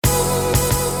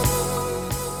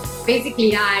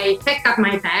Basically, I packed up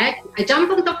my bag, I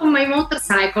jumped on top of my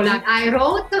motorcycle, and I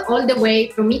rode all the way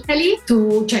from Italy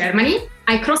to Germany.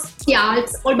 I crossed the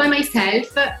Alps all by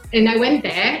myself, and I went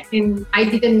there, and I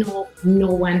didn't know no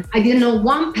one. I didn't know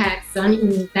one person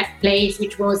in that place,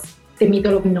 which was the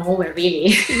middle of nowhere,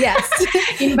 really. Yes.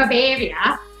 In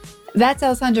Bavaria. That's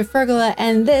Alessandra Fergola,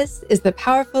 and this is the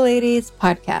Powerful Ladies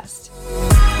podcast.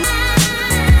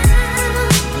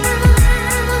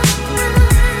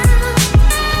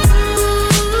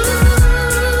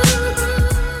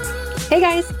 Hey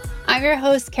guys, I'm your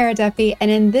host, Cara Duffy, and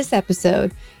in this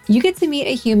episode, you get to meet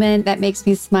a human that makes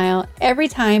me smile every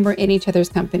time we're in each other's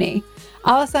company.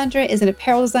 Alessandra is an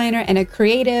apparel designer and a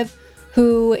creative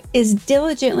who is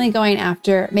diligently going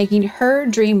after making her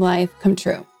dream life come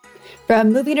true.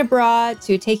 From moving abroad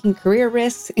to taking career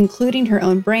risks, including her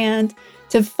own brand,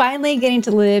 to finally getting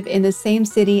to live in the same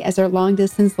city as her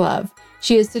long-distance love,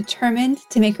 she is determined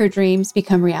to make her dreams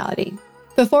become reality.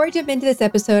 Before we jump into this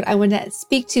episode, I want to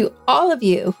speak to all of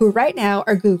you who right now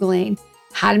are Googling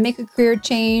how to make a career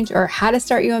change or how to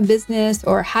start your own business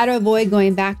or how to avoid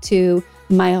going back to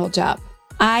my old job.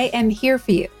 I am here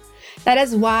for you. That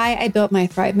is why I built my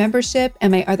Thrive membership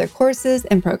and my other courses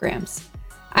and programs.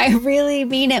 I really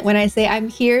mean it when I say I'm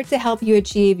here to help you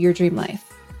achieve your dream life.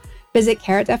 Visit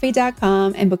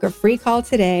caraduffy.com and book a free call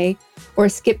today, or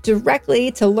skip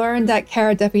directly to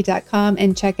learn.caraduffy.com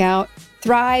and check out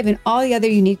Thrive and all the other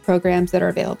unique programs that are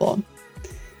available.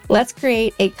 Let's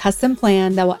create a custom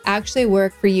plan that will actually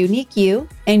work for unique you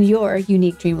and your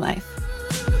unique dream life.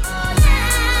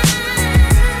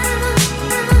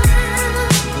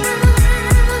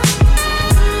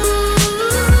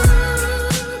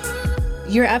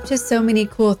 You're up to so many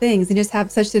cool things and just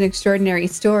have such an extraordinary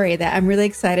story that I'm really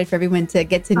excited for everyone to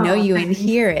get to know you and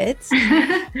hear it.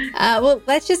 Well,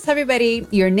 let's just tell everybody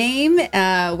your name,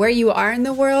 where you are in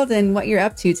the world, and what you're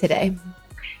up to today.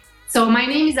 So my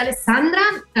name is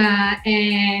Alessandra,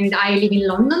 and I live in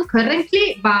London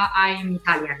currently, but I'm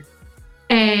Italian.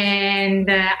 And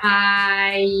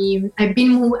I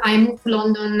moved to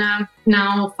London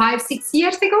now 5-6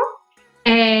 years ago,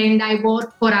 and I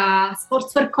work for a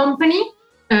sportswear company.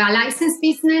 A licensed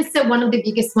business, one of the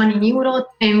biggest one in Europe,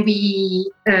 and we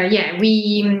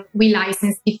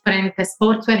license different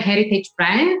sportswear heritage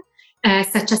brands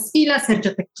such as Fila,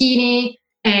 Sergio Tacchini,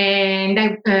 and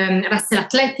Russell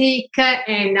Athletic,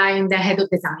 and I'm the head of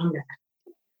design there.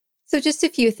 So just a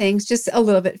few things, just a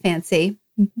little bit fancy.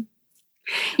 Mm-hmm.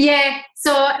 Yeah.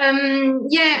 So I'm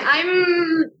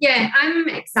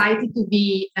excited to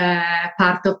be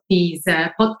part of this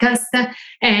podcast,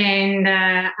 and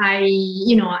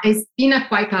it's been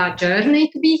quite a journey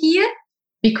to be here,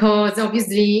 because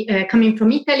obviously coming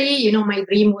from Italy, my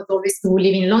dream was always to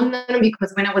live in London,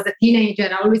 because when I was a teenager,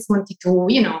 I always wanted to,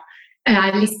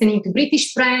 listening to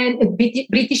British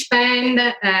band.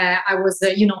 I was,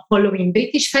 following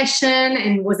British fashion,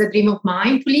 and it was a dream of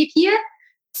mine to live here.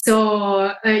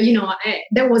 So,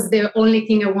 that was the only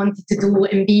thing I wanted to do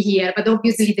and be here. But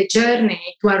obviously the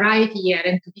journey to arrive here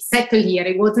and to be settled here,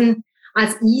 it wasn't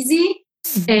as easy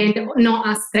and not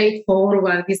as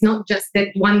straightforward. It's not just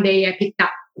that one day I picked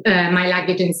up my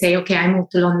luggage and say, okay, I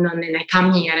moved to London and I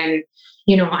come here and,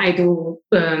 I do,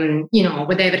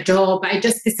 whatever job. I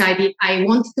just decided I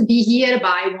wanted to be here,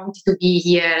 but I wanted to be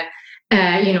here.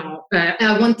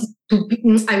 I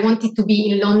wanted to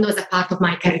be in London as a part of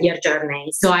my career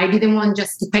journey. So I didn't want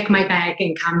just to pack my bag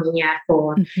and come here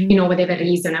for, whatever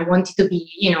reason. I wanted to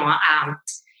be, a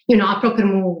proper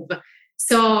move.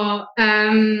 So,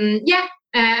 it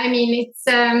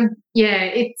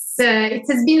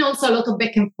has been also a lot of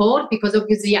back and forth, because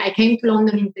obviously I came to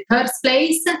London in the first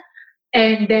place,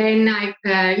 and then I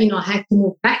had to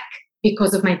move back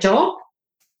because of my job.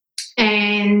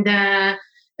 And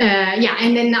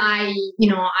then I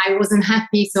wasn't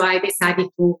happy, so I decided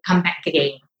to come back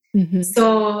again. Mm-hmm.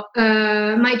 So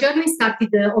my journey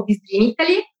started obviously in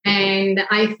Italy, and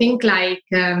I think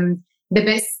the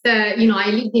best, I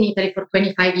lived in Italy for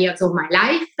 25 years of my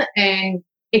life. And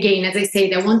again, as I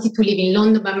said, I wanted to live in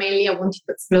London, but mainly I wanted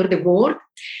to explore the world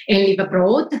and live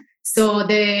abroad. So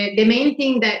the main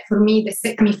thing that for me that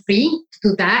set me free to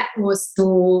do that was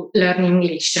to learn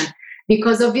English,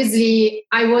 because obviously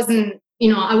I wasn't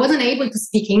able to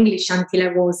speak English until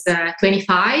I was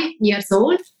 25 years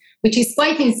old, which is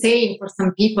quite insane for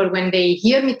some people. When they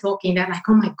hear me talking, they're like,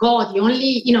 oh my God, you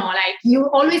only, you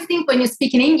always think when you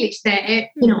speak in English that,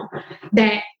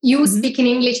 that you speak in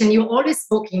English and you always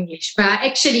spoke English. But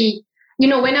actually,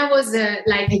 when I was a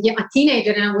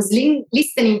teenager and I was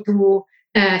listening to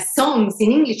songs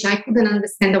in English, I couldn't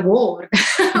understand a word.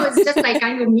 I was just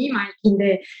kind of mimicking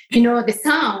the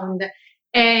sound.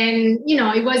 And,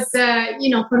 it was,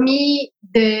 for me,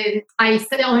 I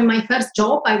started on my first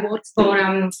job. I worked for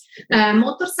a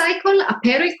motorcycle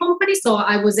apparel company. So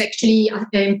I was actually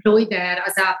employed there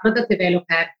as a product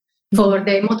developer for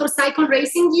the motorcycle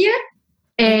racing gear.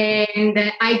 And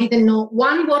I didn't know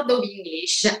one word of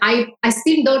English. I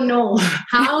still don't know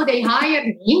how they hired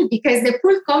me, because the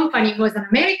full company was an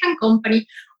American company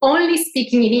only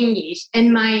speaking in English.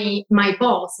 And my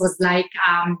boss was like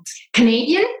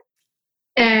Canadian.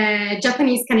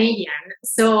 Japanese Canadian.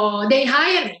 So they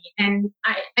hired me, and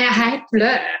I had to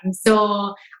learn.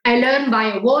 So I learned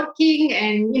by working,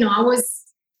 and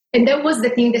and that was the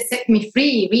thing that set me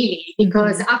free, really,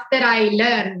 because after I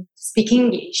learned to speak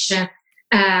English,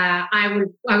 I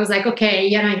was like,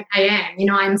 okay, I am,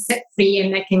 I'm set free,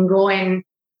 and I can go and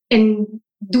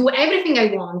do everything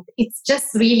I want. It's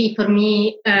just really, for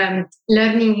me,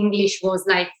 learning English was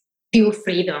like pure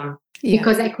freedom. Yeah.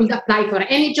 Because I could apply for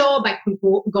any job, I could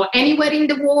go anywhere in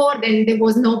the world, and there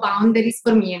was no boundaries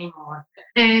for me anymore.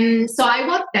 And so I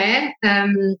worked there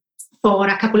for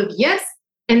a couple of years,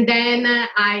 and then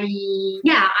I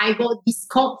got this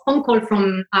phone call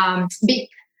from big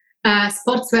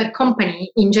sportswear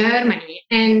company in Germany,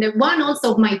 and one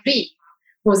also of my dreams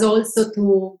was also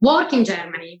to work in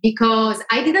Germany, because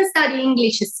I didn't study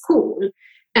English at school.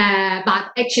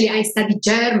 But actually I studied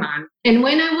German. And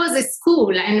when I was at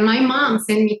school and my mom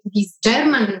sent me to this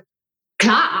German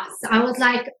class, I was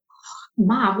like,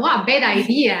 Mom, what a bad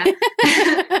idea.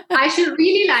 I should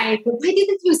really why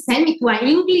didn't you send me to an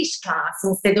English class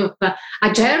instead of a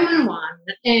German one?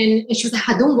 And she was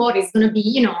like, don't worry, it's going to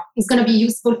be, it's going to be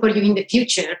useful for you in the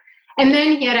future. And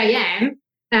then here I am.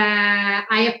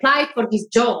 I applied for this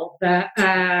job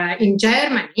in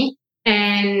Germany,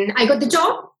 and I got the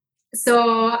job.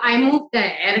 So I moved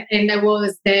there, and I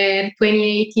was there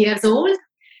 28 years old.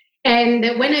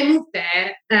 And when I moved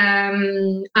there,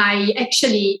 I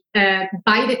actually,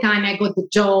 by the time I got the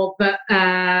job,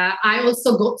 I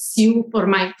also got sued from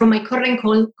my current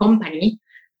company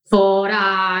for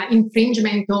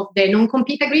infringement of the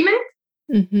non-compete agreement.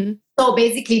 Mm-hmm. So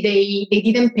basically, they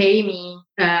didn't pay me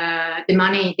the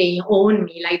money they owe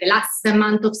me, like the last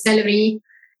month of salary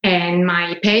and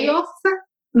my payoff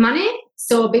money.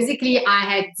 So basically, I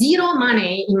had zero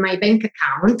money in my bank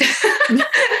account.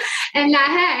 And I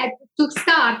had to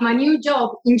start my new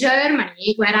job in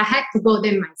Germany, where I had to go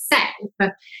there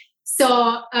myself.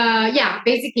 So,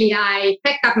 basically, I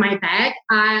packed up my bag.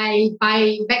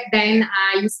 Back then,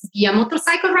 I used to be a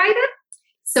motorcycle rider.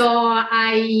 So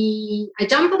I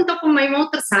jumped on top of my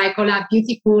motorcycle, a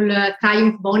beautiful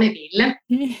Triumph Bonneville,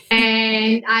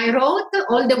 and I rode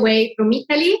all the way from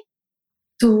Italy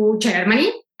to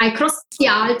Germany. I crossed the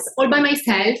Alps all by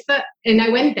myself, and I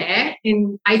went there,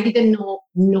 and I didn't know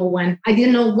no one. I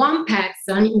didn't know one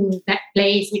person in that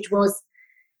place, which was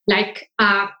like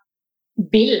a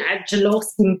village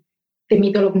lost in the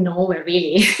middle of nowhere,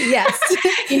 really. Yes.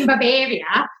 In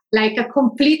Bavaria, like a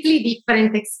completely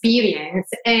different experience.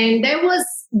 And that was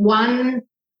one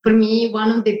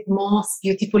of the most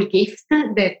beautiful gifts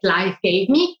that life gave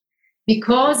me,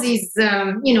 because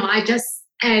I just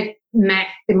had met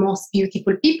the most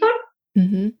beautiful people.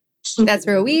 Mm-hmm. That's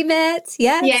where we met.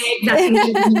 Yes. Yeah,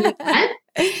 exactly.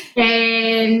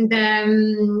 And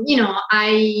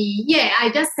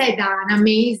I just had an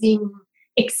amazing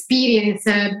experience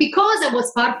because I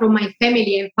was far from my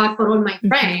family and far from all my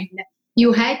friends.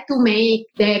 You had to make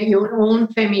there your own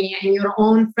family and your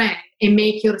own friend and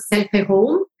make yourself a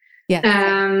home. Yes.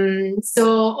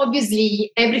 So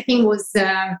obviously everything was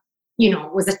a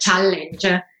challenge.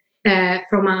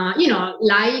 From a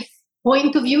life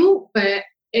point of view,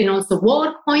 and also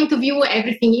work point of view,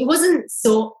 everything, it wasn't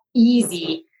so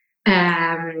easy,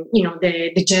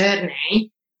 the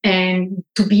journey and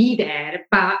to be there.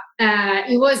 But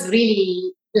it was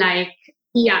really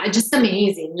just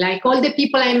amazing. Like all the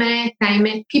people I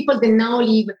met people that now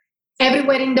live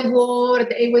everywhere in the world.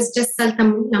 It was just such a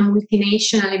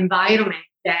multinational environment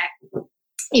that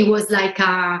it was like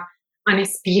an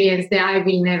experience that I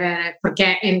will never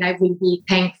forget, and I will be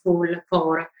thankful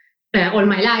for all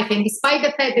my life. And despite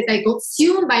the fact that I got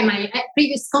sued by my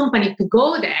previous company to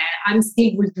go there, I'm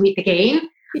still will do it again.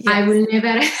 Yes.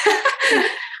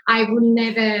 I will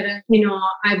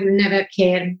never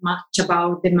care much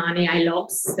about the money I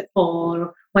lost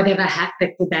or whatever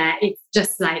happened to that. It's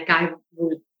just like I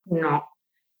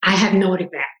have no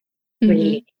regret,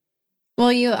 really.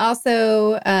 Well, you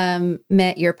also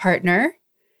met your partner.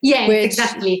 Yeah,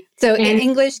 exactly. So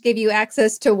English gave you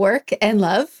access to work and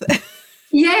love.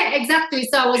 Yeah, exactly.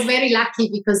 So I was very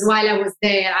lucky, because while I was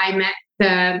there, I met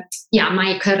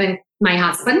my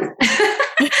husband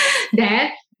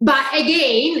there. But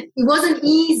again, it wasn't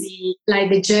easy,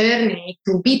 like the journey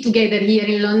to be together here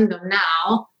in London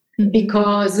now,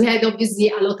 because we had obviously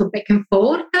a lot of back and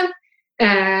forth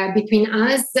between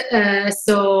us.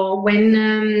 So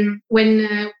when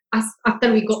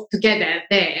after we got together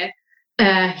there,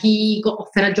 he got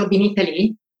offered a job in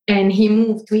Italy, and he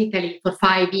moved to Italy for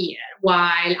 5 years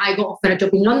while I got offered a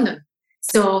job in London.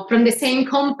 So from the same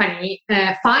company,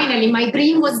 finally my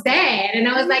dream was there. And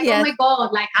I was like, oh my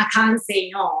God, like I can't say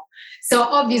no. So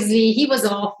obviously he was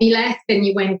off, he left and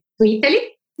he went to Italy.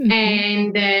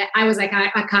 And I was like,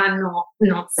 I can't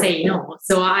not say no.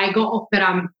 So I got offered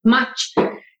a much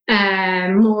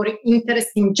more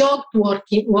interesting job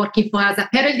working for as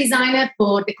apparel designer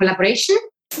for the collaboration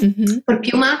for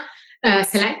Puma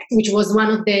Select, which was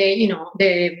one of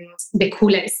the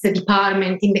coolest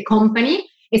department in the company,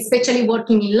 especially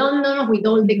working in London with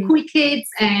all the cool kids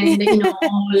and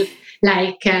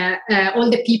all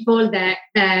the people that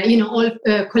all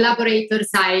collaborators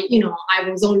I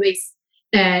was always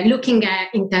looking at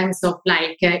in terms of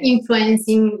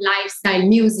influencing lifestyle,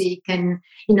 music, and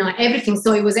everything.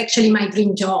 So it was actually my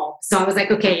dream job. So I was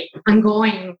like, okay, I'm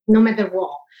going no matter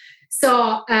what.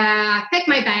 So I packed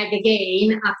my bag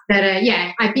again after,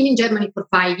 I've been in Germany for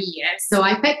 5 years. So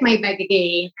I packed my bag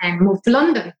again and moved to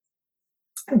London.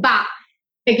 But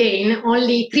again,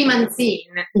 only 3 months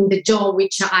in the job,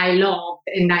 which I loved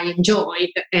and I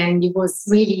enjoyed. And it was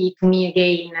really, to me,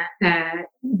 again,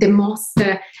 the most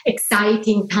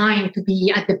exciting time to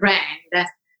be at the brand.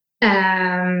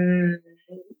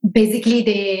 Basically,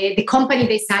 the company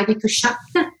decided to shut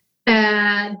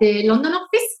the London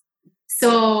office.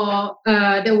 So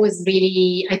that was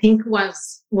really, I think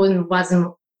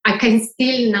wasn't, I can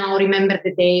still now remember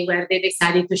the day where they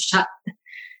decided to shut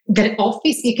their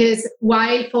office, because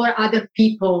while for other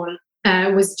people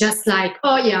it was just like,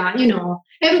 oh yeah,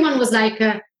 everyone was like,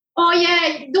 oh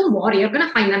yeah, don't worry, you're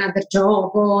gonna find another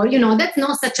job, or that's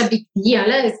not such a big deal,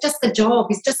 it's just a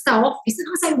job, it's just an office. And I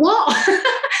was like, what?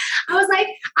 I was like,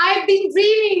 I've been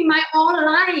dreaming my whole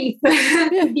life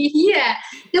to be here.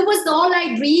 That was all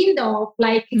I dreamed of,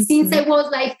 since I was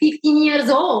 15 years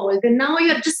old. And now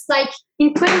you're just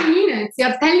in 20 minutes,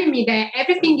 you're telling me that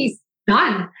everything is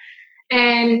done.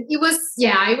 And it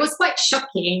was quite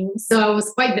shocking. So I was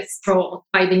quite distraught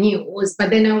by the news. But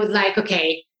then I was like,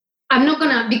 okay, I'm not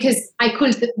gonna, because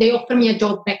they offered me a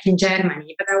job back in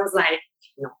Germany, but I was like,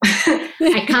 no,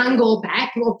 I can't go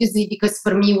back, obviously, because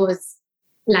for me it was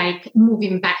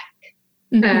moving back.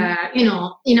 In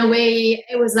a way,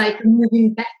 it was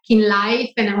moving back in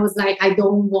life. And I was like, I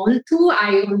don't want to,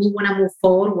 I only want to move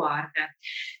forward.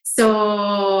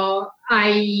 So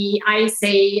I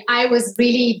say I was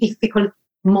really difficult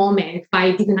moment, but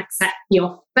I didn't accept the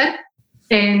offer.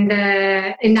 And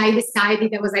I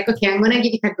decided, I was like, okay, I'm going to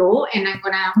give it a go, and I'm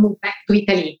going to move back to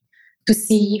Italy to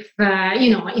see if,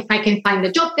 if I can find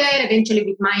a job there.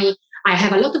 Eventually I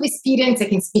have a lot of experience. I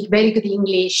can speak very good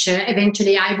English.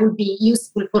 Eventually I will be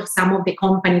useful for some of the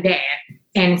company there,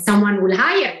 and someone will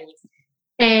hire me.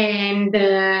 And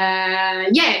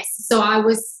so I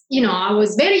was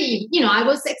very, I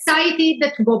was excited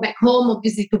to go back home,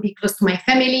 obviously to be close to my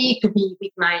family, to be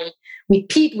with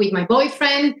Pete, with my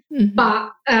boyfriend.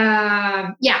 But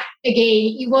again,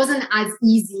 it wasn't as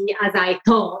easy as I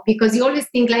thought, because you always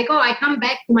think oh, I come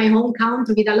back to my home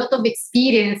country with a lot of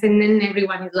experience, and then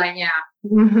everyone is like, yeah,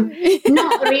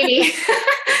 not really.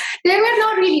 They were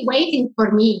not really waiting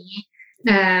for me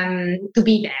to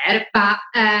be there. But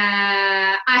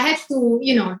I had to,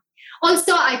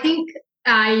 also I think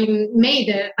I made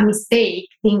a mistake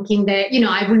thinking that,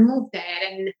 I will move there,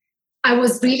 and I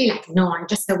was really no, I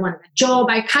just want a job.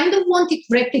 I kind of wanted to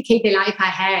replicate the life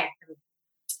I had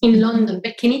in London,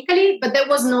 back in Italy, but that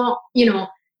was not,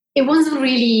 it wasn't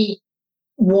really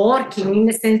working, in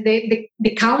the sense that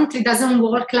the country doesn't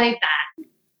work like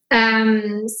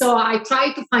that. So I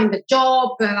tried to find a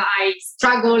job. I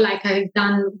struggled, I've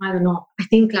done, I don't know, I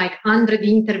think 100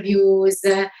 interviews,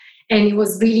 and it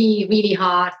was really, really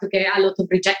hard to get a lot of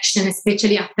rejection,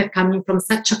 especially after coming from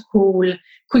such a cool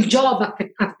job,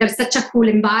 after such a cool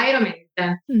environment.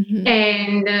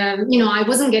 And, I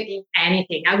wasn't getting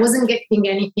anything. I wasn't getting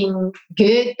anything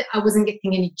good. I wasn't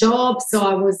getting any job. So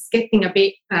I was getting a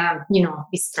bit,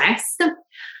 distressed.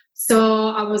 So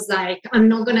I was like, I'm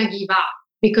not going to give up,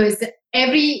 because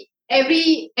everything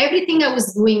I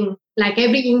was doing,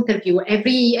 every interview,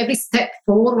 every step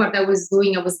forward I was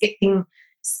doing, I was getting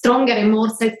stronger and more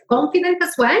self-confident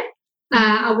as well.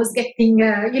 I was getting,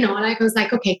 I was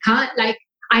like, okay,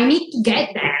 I need to get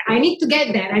there. I need to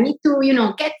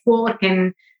get work,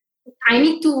 and I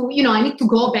need to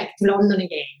go back to London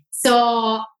again.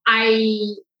 So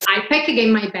I I packed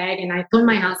again my bag and I told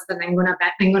my husband I'm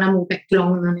gonna move back to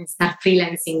London and start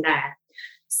freelancing there.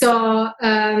 So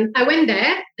I went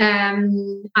there.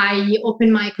 I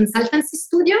opened my consultancy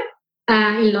studio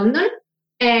in London,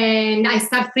 and I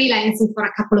started freelancing for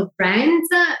a couple of brands,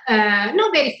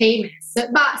 not very famous,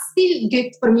 but still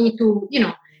good for me to,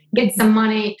 get some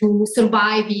money to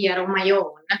survive here on my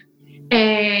own.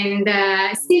 And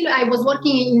still, I was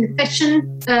working in the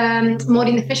fashion, more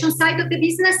in the fashion side of the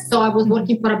business. So I was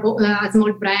working for a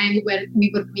small brand where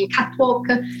we were doing catwalk.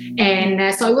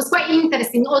 And so it was quite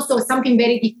interesting. Also, something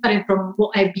very different from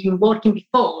what I've been working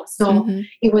before. So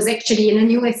it was actually a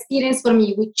new experience for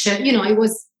me, which,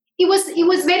 it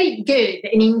was very good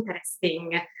and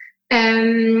interesting.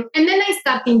 And then I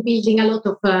started building a lot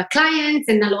of clients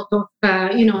and a lot of,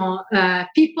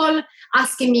 people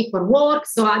asking me for work.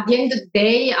 So at the end of the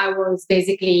day, I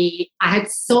had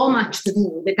so much to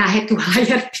do that I had to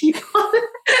hire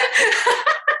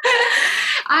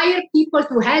people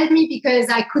to help me because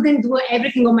I couldn't do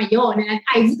everything on my own. And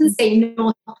I wouldn't say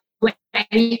no to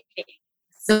anything.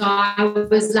 So I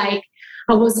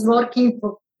was working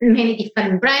for many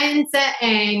different brands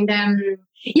and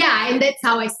that's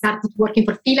how I started working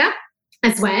for Fila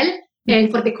as well.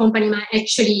 And for the company I'm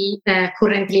actually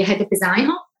currently head of design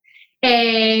of.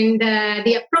 And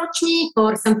they approached me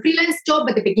for some freelance job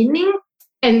at the beginning.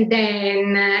 And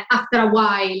then after a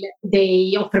while,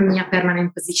 they offered me a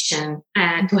permanent position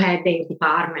to head their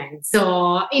department.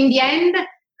 So in the end,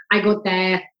 I got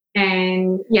there.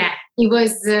 And it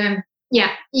was a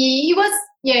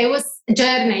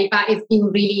journey, but it's been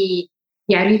really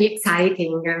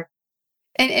exciting.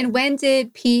 And when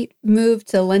did Pete move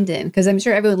to London? Because I'm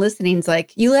sure everyone listening is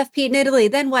like, you left Pete in Italy,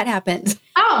 then what happened?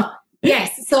 Oh,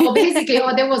 yes. So basically,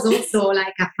 there was also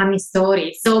like a funny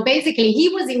story. So basically, he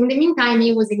was in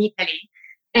Italy.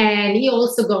 And he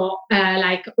also got,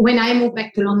 when I moved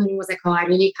back to London, he was like, oh, I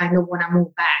really kind of want to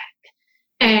move back.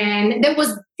 And there was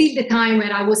still the time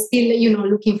where I was still,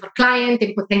 looking for clients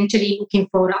and potentially looking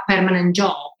for a permanent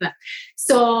job.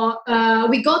 So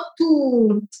we got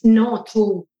to know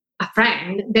through a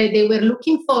friend that they were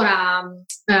looking for a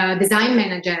design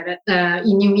manager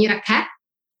in Numira Cap,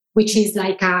 which is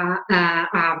like a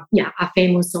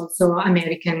famous also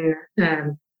American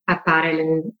apparel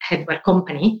and headwear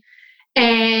company.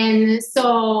 And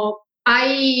so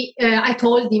I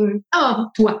told him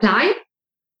to apply.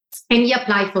 And he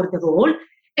applied for the role.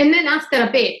 And then after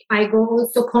a bit, I got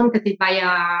also contacted by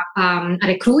a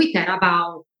recruiter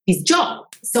about his job.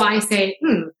 So I said,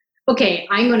 okay,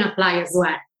 I'm going to apply as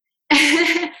well.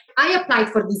 I applied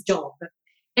for this job.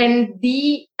 And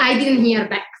I didn't hear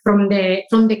back from the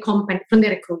company, from the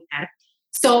recruiter.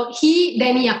 So he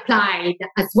applied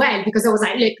as well, because I was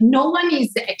like, look, no one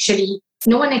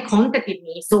had contacted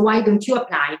me. So why don't you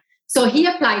apply? So he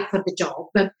applied for the job.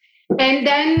 And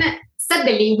then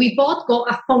suddenly, we both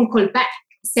got a phone call back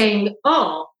saying,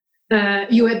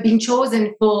 you have been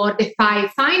chosen for the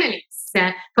 5 finalists,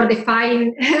 for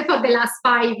the last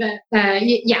 5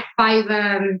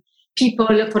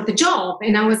 people for the job.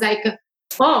 And I was like,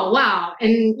 oh, wow.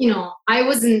 And, I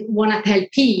wasn't want to tell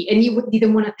P, and he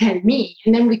didn't want to tell me.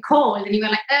 And then we called, and he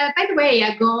was like, by the way,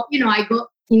 I got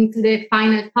into the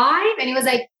final 5. And he was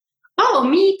like, oh,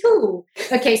 me too.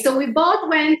 Okay, so we both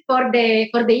went for the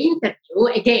interview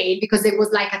again, because it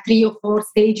was like a 3 or 4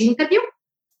 stage interview.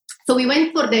 So we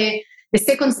went for the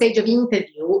second stage of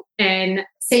interview, and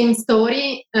same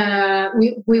story.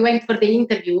 We went for the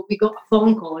interview. We got a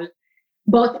phone call,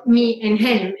 both me and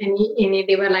him, and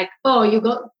they were like, oh, you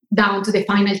got down to the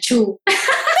final 2. So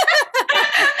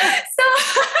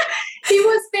it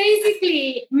was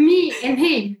basically me and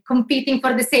him competing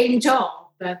for the same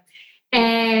job.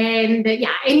 And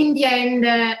in the end,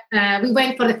 we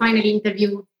went for the final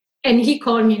interview, and he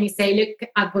called me and he said, look,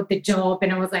 I got the job.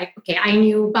 And I was like, okay, I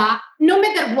knew, but no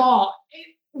matter whoever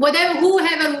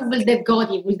would have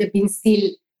got it would have been still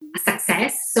a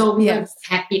success. So we were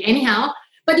happy anyhow.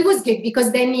 But it was good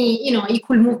because then he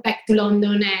could move back to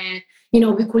London, and,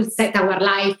 we could set our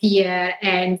life here,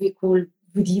 and we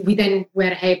then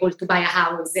were able to buy a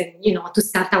house and, to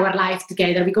start our life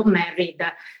together. We got married.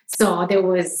 So there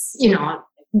was in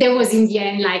the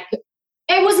end, like,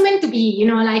 it was meant to be,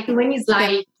 like when it's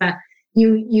life,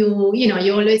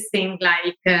 you always think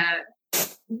like,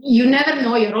 you never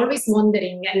know, you're always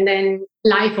wondering. And then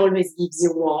life always gives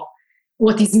you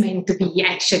what is meant to be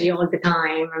actually all the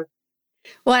time.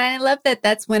 Well, I love that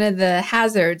that's one of the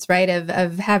hazards, right,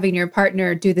 of having your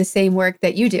partner do the same work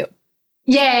that you do.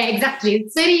 Yeah, exactly.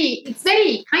 It's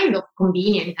very kind of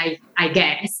convenient, I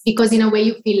guess, because in a way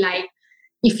you feel like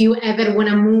if you ever want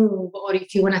to move or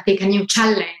if you want to take a new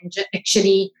challenge,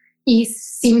 actually it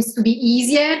seems to be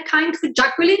easier kind to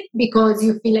juggle it, because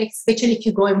you feel like, especially if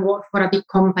you go and work for a big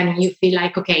company, you feel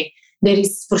like, okay, there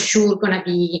is for sure going to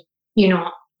be,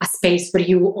 a space for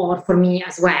you or for me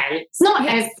as well. It's not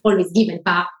as always given,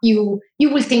 but you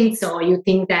will think so. You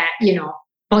think that,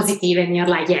 positive, and you're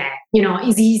like, yeah,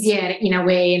 it's easier in a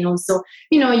way. And also,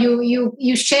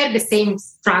 you share the same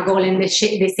struggle and the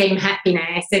same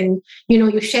happiness, and,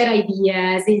 you share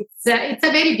ideas. It's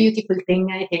a very beautiful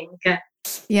thing, I think.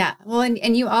 Yeah. Well,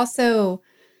 and you also,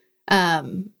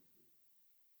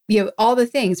 all the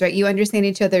things, right? You understand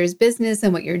each other's business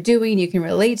and what you're doing. You can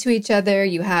relate to each other.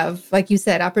 You have, like you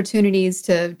said, opportunities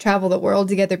to travel the world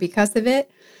together because of it.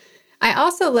 I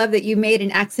also love that you made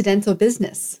an accidental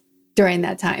business during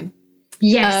that time.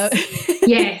 Yes,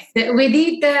 yes,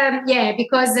 we did.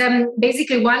 Because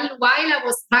basically while I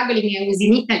was struggling, I was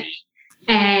in Italy,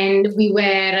 and we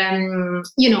were,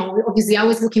 obviously I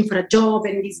was looking for a job,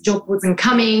 and this job wasn't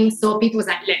coming. So Pete was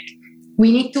like, look,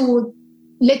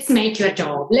 let's make your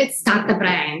job. Let's start a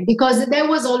brand, because there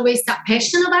was always a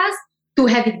passion of us to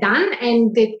have it done.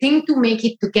 And the thing to make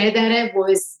it together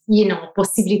was,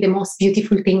 possibly the most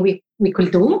beautiful thing we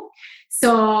could do.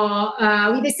 So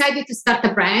we decided to start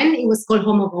a brand. It was called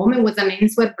Home of Home. It was a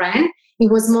menswear brand. It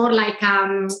was more like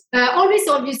always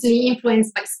obviously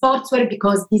influenced by sportswear,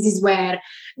 because this is where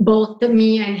both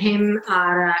me and him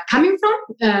are coming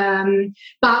from.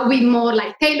 But with more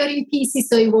like tailoring pieces.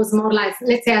 So it was more like,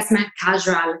 let's say, a smart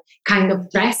casual kind of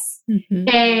dress. Mm-hmm.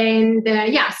 And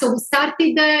so we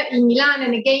started in Milan,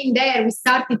 and again there we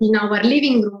started in our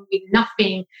living room with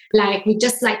nothing, like with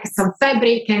just like some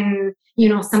fabric and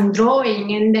some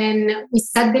drawing. And then we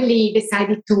suddenly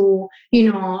decided to,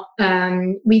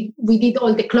 we did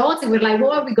all the clothes, and we're like,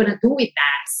 what are we going to do with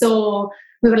that? So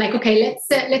we were like, okay,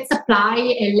 let's apply,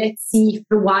 and let's see if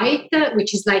White,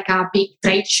 which is like a big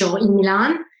trade show in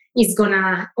Milan, is going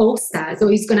to host us,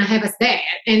 or is going to have us there.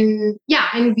 And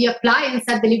we apply, and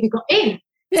suddenly we go in.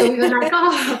 So we were like,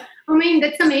 I mean,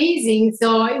 that's amazing.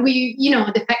 So we,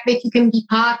 the fact that you can be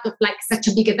part of like such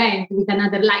a big event with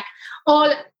another,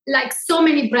 like so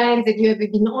many brands that you have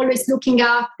been always looking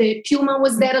up. The Puma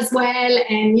was there as well,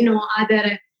 and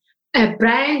other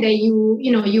brand that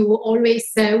you always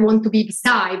want to be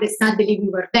beside. Suddenly we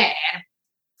were there,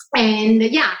 and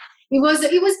it was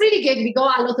really good. We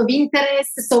got a lot of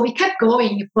interest, so we kept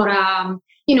going for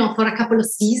for a couple of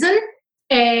seasons,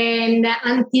 and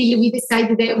until we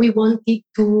decided that we wanted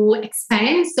to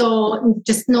expand, so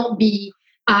just not be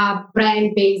a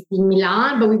brand based in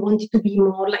Milan, but we wanted to be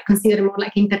considered more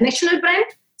like an international brand.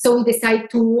 So we decided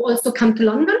to also come to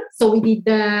London. So we did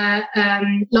the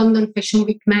London Fashion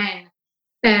Week Men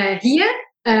here,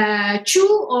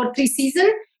 2 or 3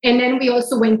 seasons. And then we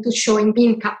also went to show in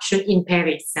Bean Capsule in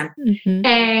Paris. Mm-hmm.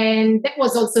 And that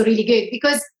was also really good,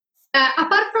 because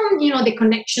apart from, the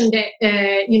connection that,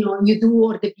 you do,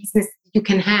 or the business you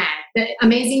can have, the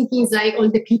amazing things like all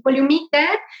the people you meet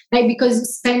there, like, because you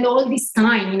spend all this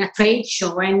time in a trade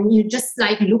show, and you just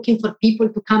like looking for people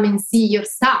to come and see your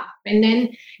stuff. And then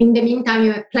in the meantime,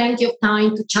 you have plenty of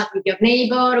time to chat with your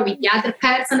neighbor, with the other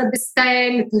person at the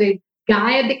stand, the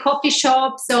guy at the coffee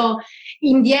shop. So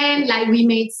in the end, like, we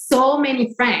made so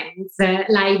many friends,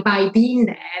 by being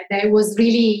there. That was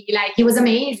really it was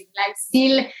amazing. Like,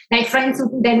 still, like, friends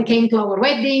who then came to our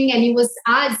wedding, and it was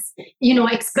us,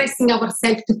 expressing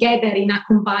ourselves together in a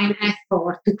combined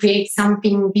effort to create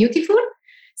something beautiful.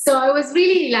 So it was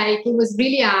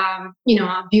really a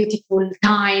beautiful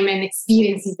time and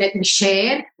experiences that we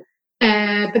shared.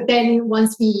 But then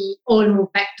once we all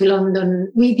moved back to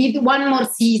London, we did one more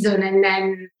season, and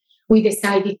then we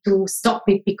decided to stop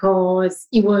it because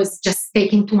it was just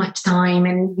taking too much time,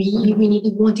 and we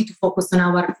wanted to focus on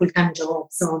our full-time job.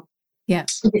 So we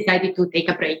decided to take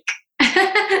a break.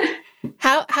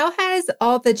 How has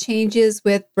all the changes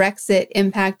with Brexit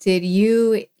impacted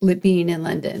you being in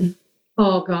London?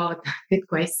 Oh God, good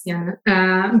question.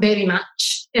 Very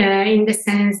much, in the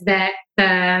sense that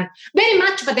very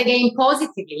much, but again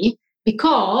positively,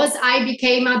 because I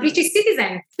became a British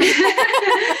citizen.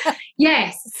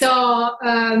 Yes, so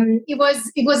it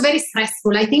was very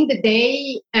stressful. I think the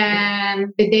day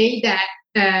that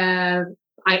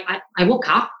I woke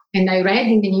up and I read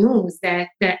in the news that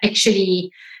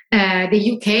actually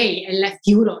the UK left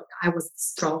Europe, I was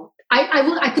distraught.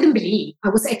 I couldn't believe. I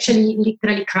was actually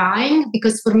literally crying,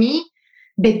 because for me,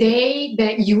 the day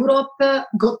that Europe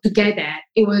got together,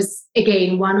 it was,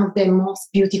 again, one of the most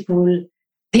beautiful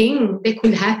things that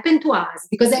could happen to us.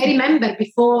 Because I remember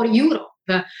before Europe,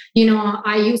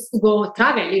 I used to go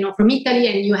travel, from Italy,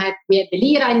 and we had the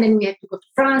lira, and then we had to go to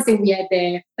France, and we had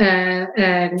the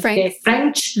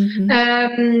French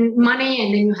money,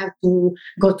 and then you have to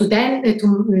go to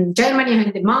Germany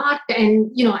and the mark,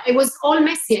 and it was all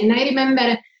messy. And I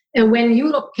remember when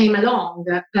Europe came along,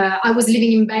 I was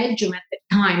living in Belgium at the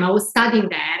time. I was studying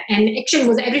there, and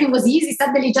actually everything was easy.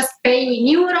 Suddenly, just paying in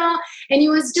euro, and it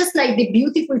was just like the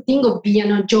beautiful thing of being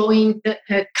a joint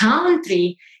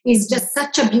country is just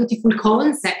such a beautiful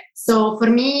concept. So for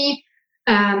me,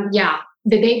 the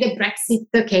day the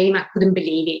Brexit came, I couldn't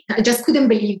believe it. I just couldn't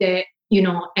believe that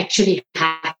actually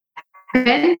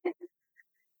happened.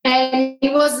 And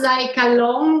it was like a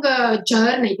long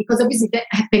journey, because obviously that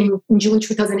happened in June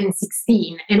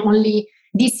 2016, and only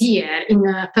this year, in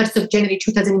 1st of January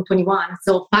 2021,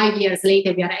 so 5 years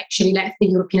later, we are actually left the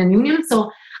European Union.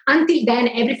 So until then,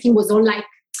 everything was all like,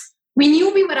 we knew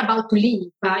we were about to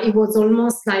leave, but it was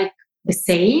almost like the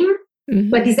same. Mm-hmm.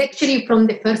 But it's actually from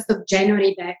the 1st of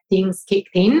January that things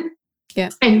kicked in. Yeah.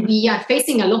 And we are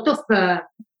facing a lot of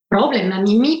problems. I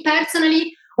mean, me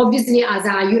personally, obviously, as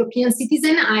a European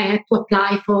citizen, I had to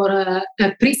apply for a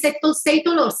pre-settled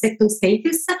status or settled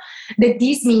status. That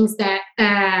this means that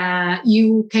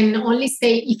you can only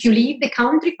stay, if you leave the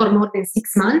country for more than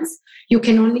 6 months, you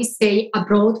can only stay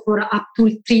abroad for up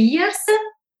to 3 years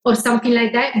or something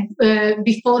like that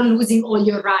before losing all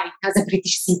your rights as a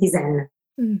British citizen,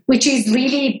 which is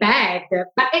really bad.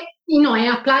 But, I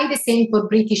applied the same for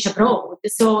British abroad.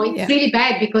 So it's really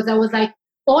bad, because I was like,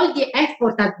 all the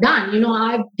effort I've done,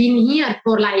 I've been here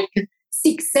for like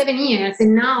 6-7 years,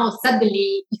 and now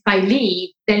suddenly if I leave,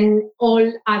 then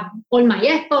all my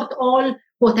effort, all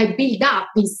what I built up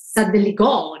is suddenly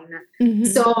gone. Mm-hmm.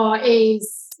 So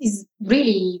it's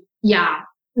really, you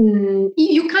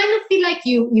kind of feel like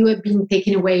you have been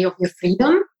taken away of your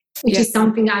freedom, which is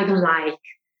something I don't like.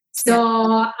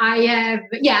 So I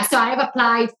have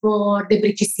applied for the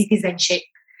British citizenship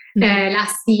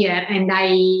last year, and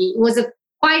I was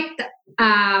quite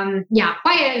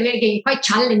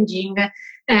challenging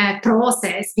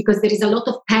process, because there is a lot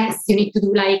of tests you need to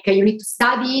do. Like you need to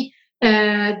study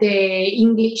the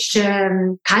English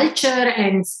culture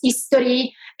and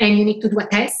history, and you need to do a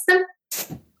test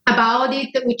about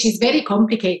it, which is very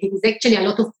complicated. It's actually a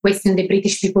lot of questions the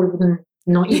British people wouldn't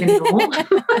even know,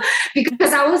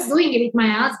 because I was doing it with my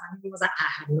husband. He was like, I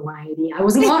have no idea. I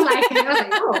was more like,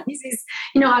 this is,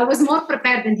 I was more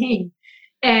prepared than him.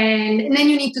 And then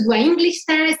you need to do an English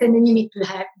test, and then you need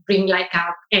to bring like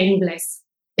a endless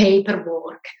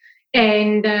paperwork.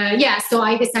 And so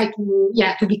I decided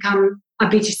to become a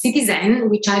British citizen,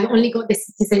 which I've only got the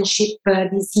citizenship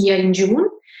this year in June,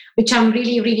 which I'm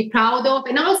really, really proud of.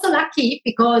 And I'm also lucky,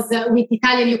 because with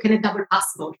Italian, you can have double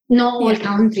passport. Not all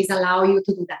countries allow you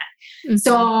to do that. Mm-hmm.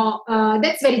 So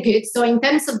that's very good. So in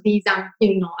terms of visa,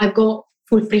 I've got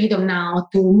full freedom now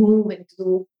to move and to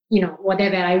do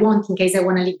whatever I want in case I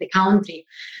want to leave the country.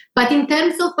 But in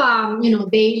terms of,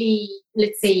 daily,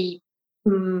 let's say,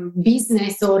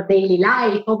 business or daily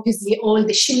life, obviously all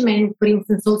the shipment, for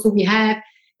instance, also we have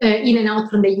in and out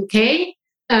from the UK,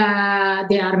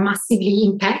 they are massively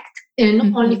impacted,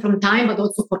 not only from time, but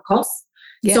also for cost.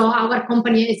 Yeah. So our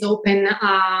company has opened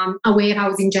a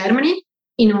warehouse in Germany,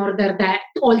 in order that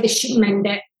all the shipment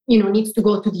that, needs to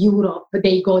go to Europe,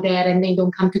 they go there and they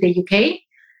don't come to the UK.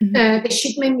 Mm-hmm. The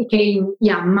shipment became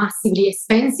massively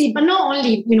expensive, but not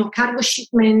only cargo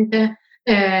shipment,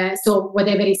 so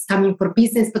whatever is coming for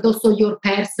business, but also your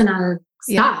personal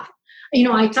stuff.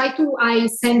 I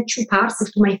sent 2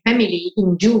 parcels to my family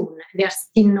in June. They are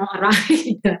still not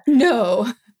arrived. No.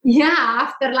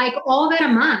 After like over a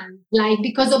month,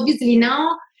 because obviously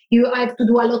now you have to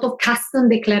do a lot of custom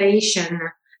declaration.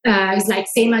 It's like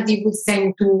same as you would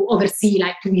send to overseas,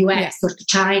 like to US or to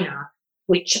China.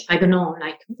 Which I don't know,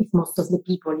 if most of the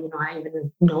people, I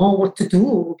even know what to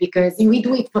do, because we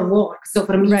do it for work. So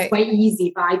for me, it's quite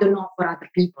easy, but I don't know for other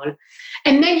people.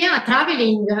 And then,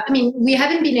 traveling. We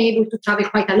haven't been able to travel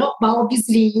quite a lot, but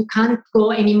obviously you can't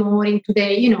go anymore into the,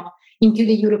 into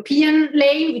the European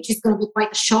lane, which is going to be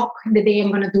quite a shock the day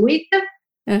I'm going to do it.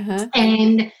 Uh-huh.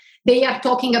 And they are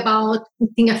talking about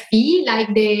putting a fee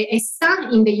like the ESTA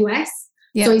in the US.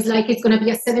 Yep. So it's going to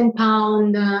be a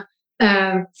 £7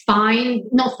 fine,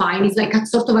 it's like a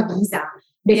sort of a visa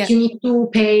that you need to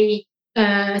pay,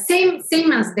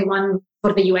 same as the one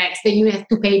for the US, that you have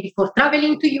to pay before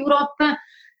traveling to Europe.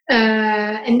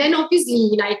 And then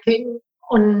obviously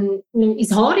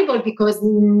it's horrible, because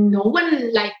no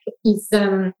one is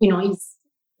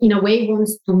in a way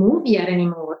wants to move here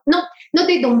anymore. No,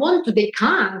 they don't want to, they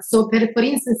can't. So for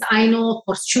instance, I know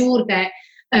for sure that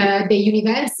the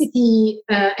university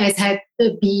has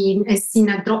seen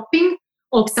a dropping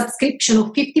of subscription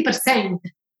of 50%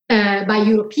 by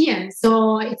Europeans.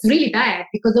 So it's really bad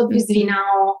because obviously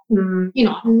now,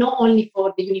 not only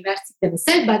for the university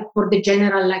themselves, but for the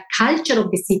general culture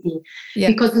of the city. Yeah.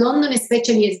 Because London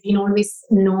especially has been always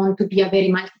known to be a very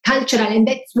multicultural, and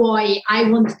that's why I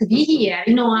wanted to be here.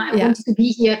 I wanted to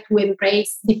be here to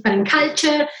embrace different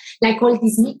culture, like all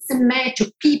this mix and match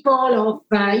of people,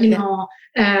 of,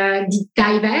 the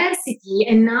diversity.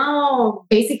 And now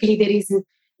basically there is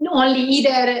only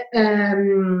either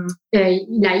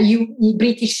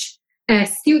British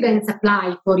students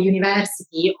apply for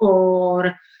university,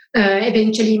 or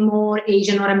eventually more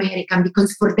Asian or American,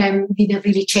 because for them didn't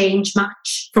really change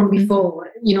much from before.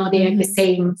 They have the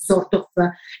same sort of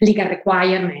legal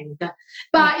requirement.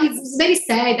 But it's very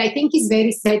sad. I think it's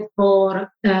very sad for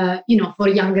for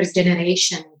younger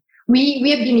generation. We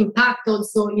have been impacted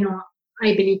also.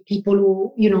 I believe people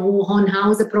who own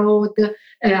house abroad,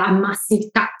 a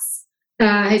massive tax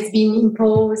has been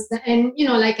imposed. And,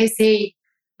 like I say,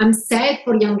 I'm sad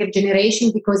for younger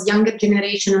generation, because younger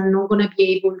generation are not going to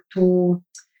be able to,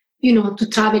 to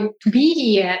travel, to be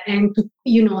here and to,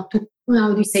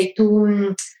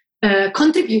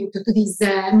 contribute to this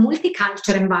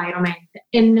multicultural environment.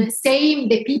 And same,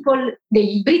 the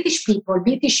British people,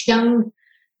 British young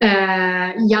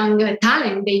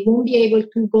talent, they won't be able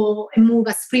to go and move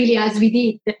as freely as we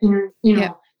did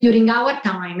during our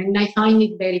time. And I find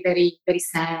it very, very, very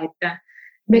sad.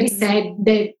 Very sad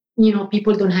that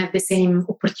people don't have the same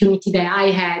opportunity that I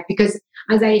had, because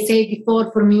as I said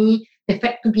before, for me, the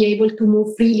fact to be able to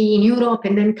move freely in Europe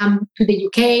and then come to the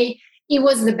UK, it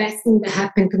was the best thing that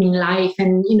happened to me in life.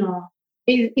 And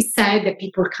it's sad that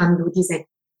people can't do this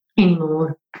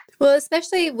anymore. Well,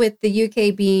 especially with the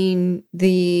UK being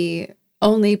the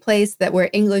only place where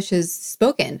English is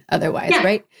spoken otherwise,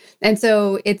 right? And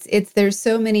so there's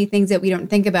so many things that we don't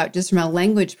think about just from a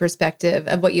language perspective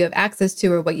of what you have access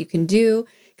to or what you can do.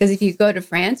 Because if you go to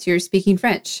France, you're speaking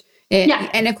French.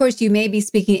 And of course, you may be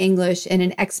speaking English in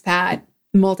an expat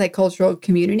multicultural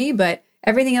community, but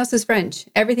everything else is French.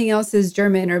 Everything else is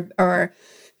German, or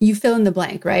you fill in the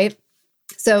blank, right?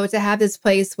 So to have this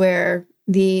place where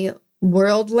the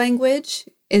world language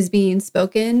is being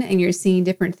spoken and you're seeing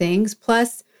different things.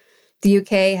 Plus, the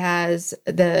UK has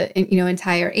the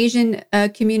entire Asian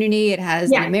community. It has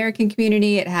the American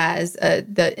community. It has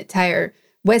the entire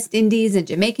West Indies and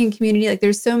Jamaican community. Like,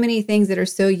 there's so many things that are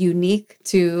so unique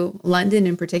to London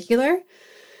in particular.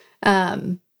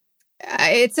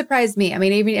 It surprised me. I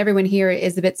mean, even everyone here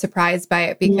is a bit surprised by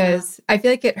it, because I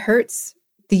feel like it hurts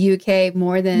the UK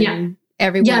more than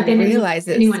everyone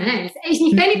realizes. Anyone else.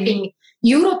 If anything,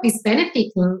 Europe is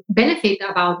benefit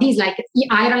about this. Like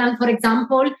Ireland, for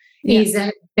example, is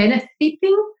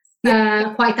benefiting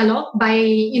quite a lot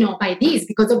by this,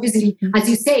 because obviously, as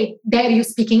you say, there you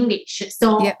speak English.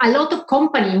 So a lot of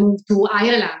companies move to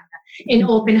Ireland and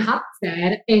open hubs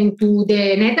there, and to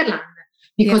the Netherlands,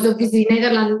 because obviously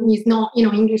Netherlands is not,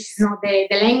 English is not the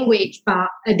language, but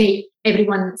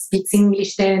everyone speaks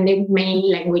English there, and the main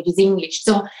language is English.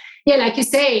 So like you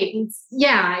say,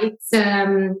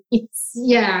 it's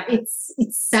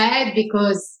sad,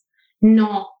 because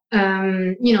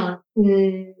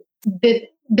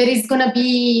there is gonna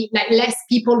be like less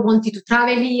people wanting to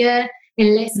travel here,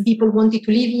 and less people wanting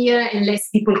to live here, and less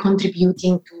people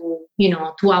contributing to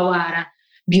our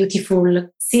beautiful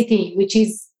city, which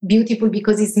is beautiful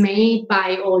because it's made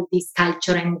by all this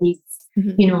culture and this,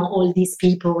 all these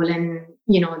people, and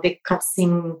the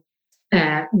crossing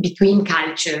between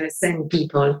cultures and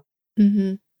people.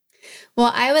 Mm-hmm.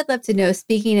 Well, I would love to know,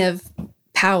 speaking of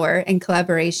power and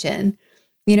collaboration,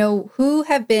 who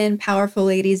have been powerful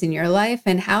ladies in your life,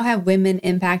 and how have women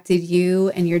impacted you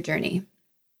and your journey?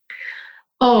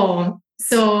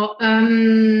 So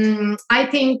I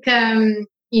think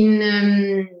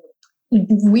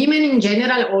women in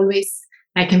general always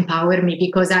empower me,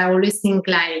 because I always think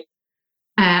I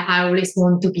always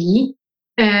want to be.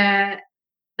 I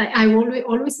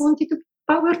always wanted to be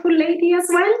a powerful lady as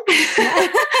well.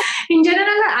 In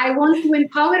general, I want to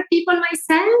empower people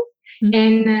myself.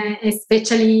 And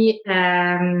especially,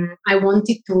 I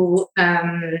wanted to,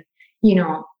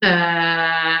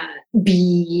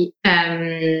 be, how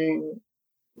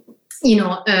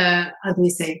do we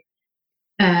say?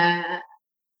 I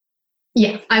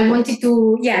wanted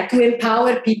to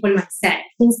empower people myself.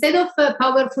 Instead of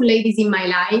powerful ladies in my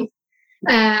life,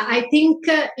 I think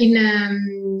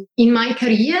in my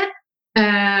career,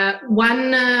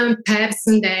 one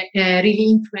person that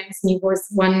really influenced me was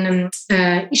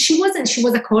she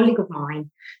was a colleague of mine.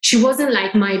 She wasn't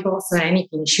like my boss or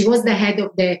anything. She was the head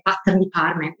of the pattern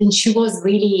department, and she was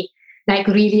really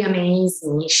really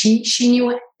amazing. She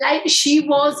knew, like, she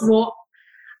was what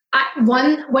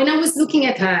when I was looking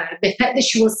at her, the fact that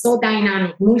she was so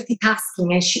dynamic,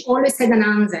 multitasking, and she always had an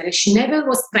answer. She never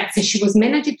was stressed, and she was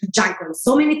managing to juggle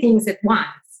so many things at once.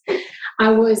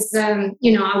 I was,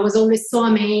 I was always so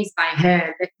amazed by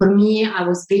her that for me, I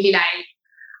was really like,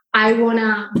 I want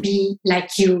to be like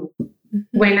you.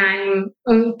 When I'm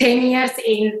 10 years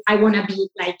in, I want to be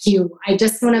like you. I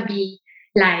just want to be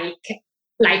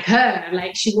like her.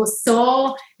 Like, she was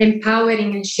so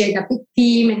empowering, and she had a big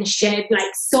team, and she had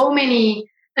like so many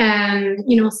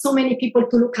so many people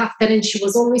to look after, and she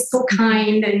was always so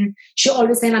kind, and she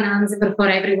always had an answer for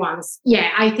everyone.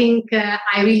 I think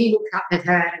I really looked up at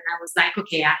her, and I was like,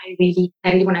 okay, I really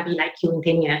want to be like you in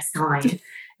 10 years time.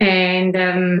 And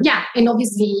and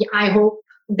obviously I hope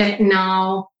that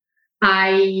now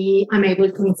I'm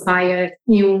able to inspire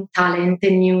new talent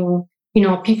and new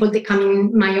people that come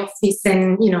in my office,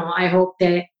 and I hope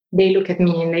that they look at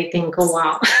me and they think, oh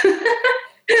wow.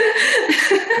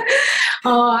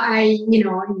 I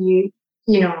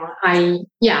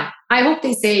hope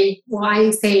they say, well,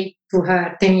 I say to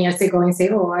her 10 years ago and say,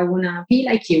 oh, I want to be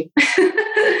like you.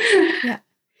 Yeah.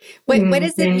 What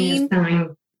does it mean?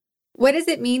 What does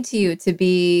it mean to you to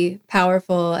be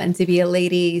powerful and to be a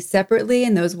lady separately,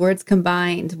 and those words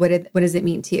combined? What does it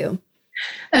mean to you?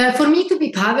 For me, to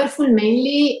be powerful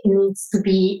mainly means to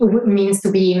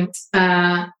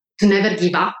never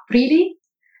give up, really,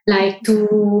 like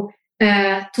to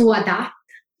adapt.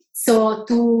 So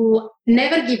to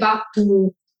never give up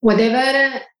to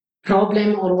whatever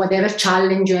problem or whatever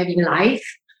challenge you have in life,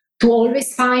 to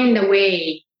always find a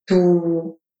way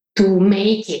to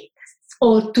make it,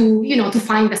 or to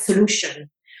find a solution.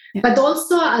 Yeah. But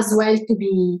also as well to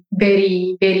be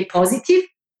very, very positive,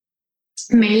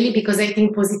 mainly because I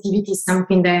think positivity is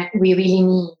something that we really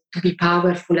need to be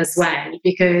powerful as well,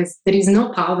 because there is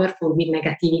no powerful with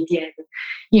negativity,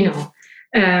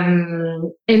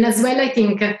 and as well, I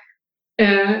think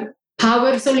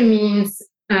power solely means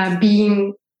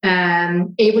being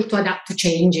able to adapt to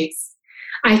changes.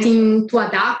 I think to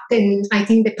adapt, and I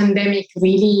think the pandemic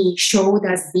really showed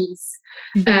us this.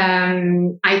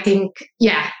 I think,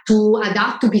 to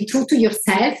adapt, to be true to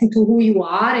yourself and to who you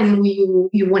are and who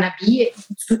you want to be.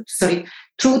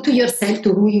 True to yourself,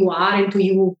 to who you are and to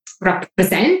you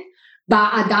represent,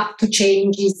 but adapt to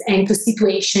changes and to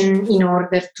situations in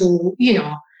order to,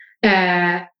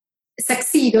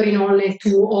 succeed, or in order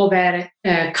to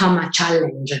overcome a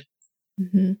challenge.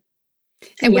 Mm-hmm.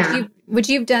 And which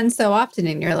you've done so often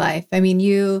in your life. I mean,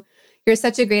 you're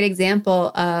such a great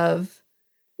example of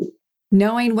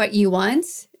knowing what you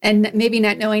want and maybe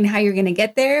not knowing how you're going to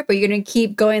get there, but you're going to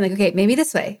keep going, like, okay, maybe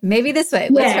this way. Let's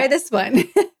try this one.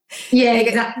 Yeah,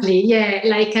 exactly. Yeah.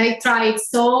 Like, I tried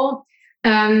so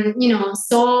I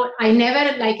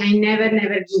never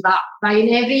give up. But in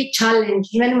every challenge,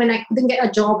 even when I couldn't get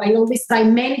a job, I always try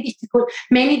many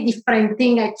different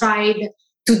things. I tried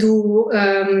to do,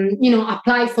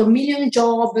 apply for million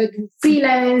jobs, do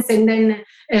freelance, and then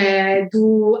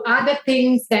do other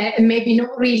things that maybe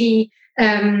not really,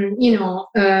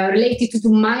 related to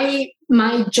my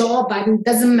job, but it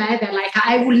doesn't matter. Like,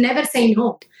 I will never say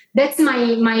no. That's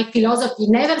my philosophy.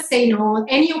 Never say no.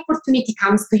 Any opportunity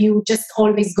comes to you, just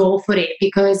always go for it,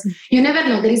 because you never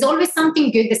know. There is always something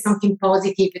good, there's something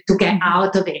positive to get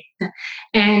out of it.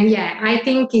 And I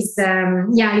think it's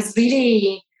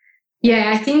really.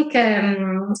 Yeah, I think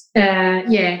it's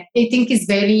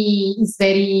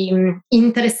very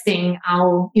interesting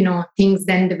how things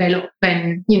then develop,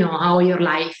 and how your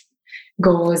life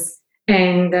goes.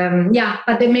 And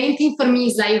but the main thing for me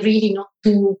is like really not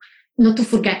to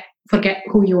forget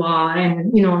who you are,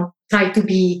 and try to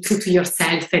be true to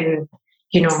yourself, and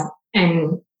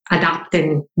and adapt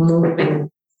and move and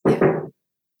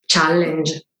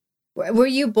challenge. Were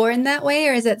you born that way,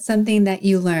 or is it something that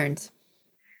you learned?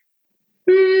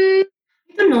 I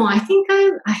don't know. I think I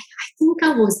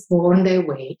was born that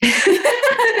way.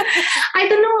 I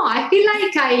don't know. I feel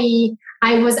like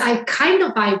I'm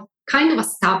kind of a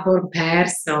stubborn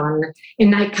person,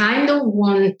 and I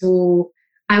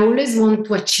always want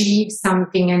to achieve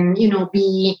something, and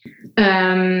be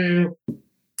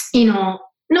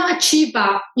not achieve,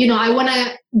 but I want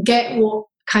to get what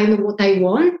I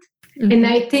want. Mm-hmm. And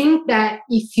I think that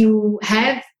if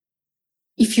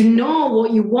you know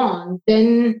what you want,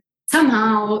 then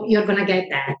somehow you're going to get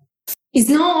that. it's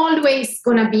not always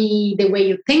going to be the way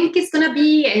you think it's going to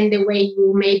be and the way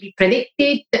you maybe predict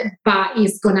it, but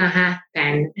it's going to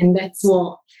happen. And that's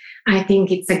what I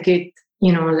think it's a good,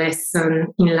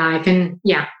 lesson in life. And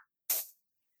yeah.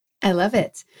 I love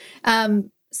it.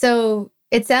 So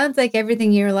it sounds like everything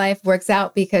in your life works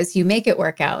out because you make it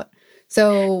work out.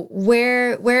 So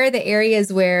where are the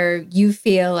areas where you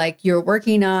feel like you're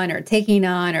working on or taking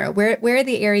on, or where are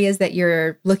the areas that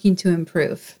you're looking to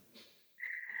improve?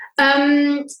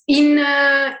 In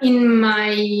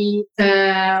my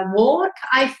work,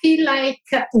 I feel like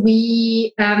I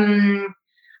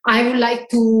would like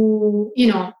to,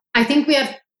 I think we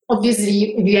had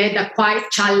a quite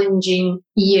challenging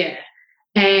year,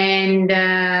 and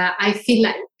I feel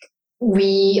like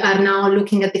we are now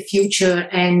looking at the future,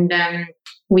 and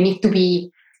we need to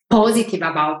be positive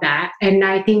about that. And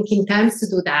I think in terms to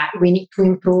do that, we need to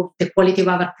improve the quality of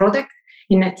our product,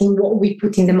 and I think what we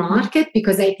put in the market,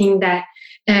 because I think that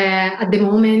at the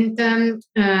moment,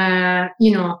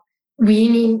 we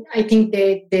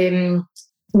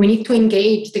need to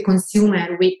engage the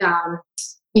consumer with,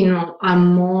 a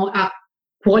more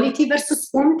quality versus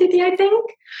quantity, I think,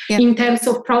 in terms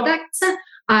of products.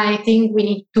 I think we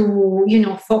need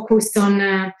to, focus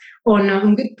on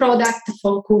good product,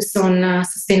 focus on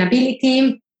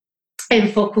sustainability,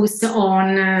 and focus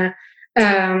on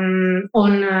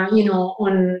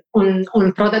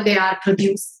product that are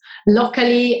produced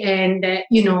locally, and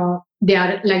they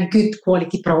are like good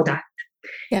quality product.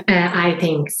 I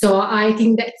think so. I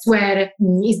think that's where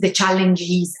is the challenge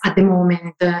is at the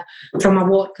moment from a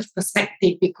worker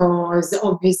perspective, because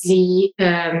obviously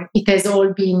it has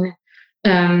all been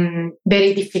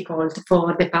very difficult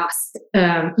for the past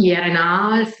year and a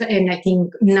half. And I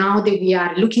think now that we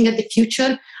are looking at the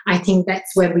future, I think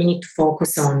that's where we need to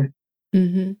focus on.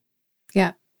 Mm-hmm.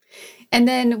 Yeah. And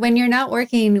then when you're not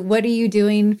working, what are you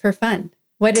doing for fun?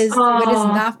 What does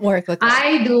not work look like?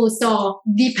 I do, so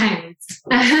depends.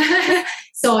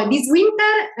 So this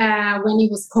winter, when it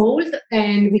was cold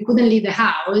and we couldn't leave the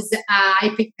house,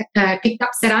 I picked up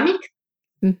ceramic.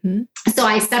 Mm-hmm. So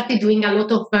I started doing a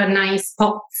lot of nice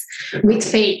pots with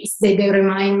face that they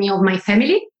remind me of my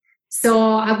family.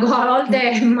 So I've got a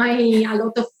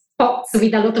lot of pots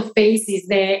with a lot of faces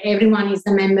that everyone is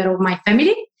a member of my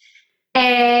family.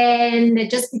 And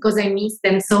just because I miss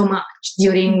them so much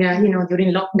during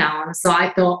lockdown, so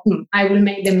I thought I will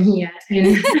make them here,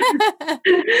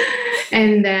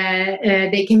 and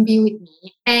they can be with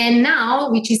me. And now,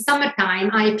 which is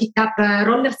summertime, I picked up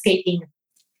roller skating,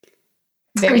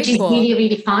 which is really,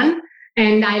 really fun,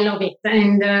 and I love it.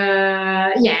 And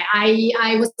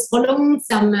I was following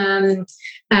some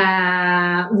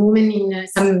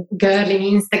some girl in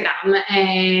Instagram,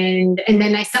 and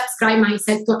then I subscribed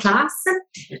myself to a class,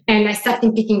 and I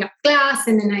started picking up class,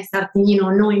 and then I started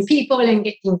knowing people and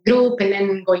getting group, and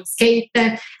then going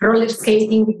roller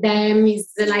skating with them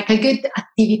is like a good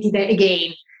activity that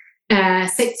again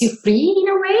sets you free in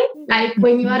a way. Like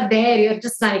when you are there, you're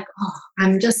just like, oh,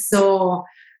 I'm just so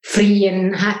free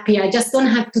and happy. I just don't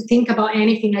have to think about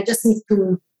anything. I just need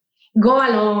to go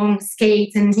along,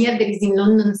 skate. And here there is in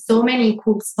London so many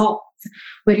cool spots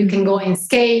where you can go and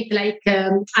skate. Like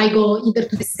I go either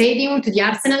to the stadium, to the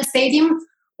Arsenal Stadium,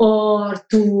 or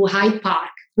to Hyde Park,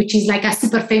 which is like a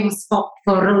super famous spot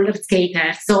for roller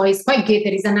skaters. So it's quite good.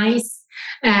 There is a nice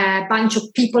bunch of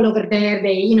people over there.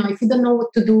 They, if you don't know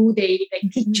what to do, they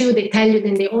teach you, they tell you,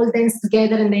 then they all dance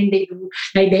together, and then they do,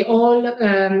 like they all,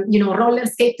 roller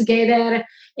skate together.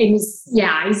 And it's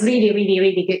really, really,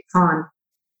 really good fun.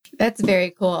 That's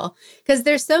very cool. Because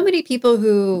there's so many people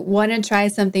who want to try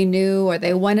something new, or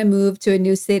they want to move to a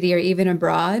new city or even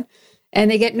abroad.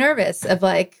 And they get nervous of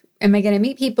like, am I going to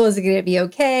meet people? Is it going to be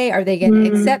okay? Are they going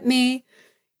to accept me?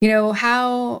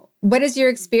 What has your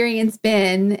experience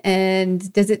been?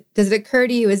 And does it occur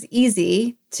to you as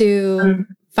easy to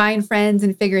find friends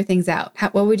and figure things out?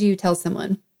 What would you tell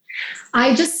someone? I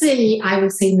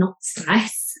would say not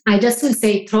stress. I just will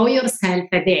say throw yourself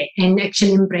at it and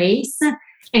actually embrace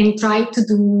and try to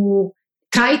do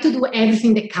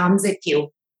everything that comes at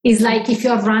you. It's like if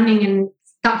you're running and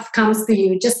stuff comes to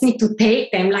you, you just need to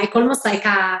take them, like almost like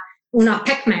a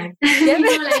Pac-Man.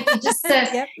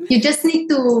 You just need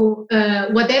to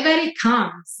whatever it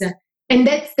comes, and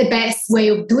that's the best way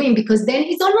of doing, because then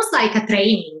it's almost like a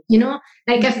training.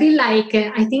 Like I feel like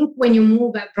I think when you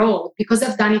move abroad, because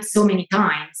I've done it so many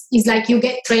times, it's like you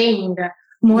get trained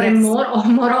more and more, or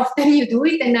more often you do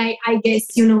it. And I guess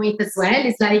it as well.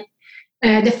 It's like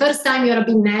the first time you're a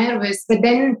bit nervous, but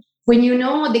then when you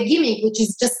know the gimmick, which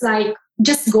is just like,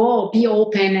 just go, be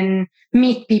open and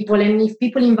meet people. And if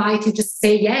people invite you, just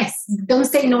say yes. Don't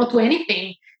say no to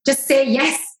anything. Just say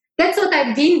yes. that's what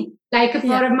I've been like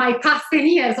for my past 10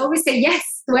 years. Always say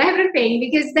yes to everything,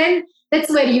 because then that's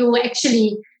where you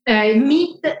actually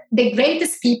meet the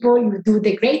greatest people, you do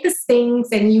the greatest things,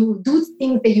 and you do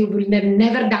things that you will have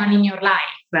never done in your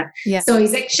life. Yeah. So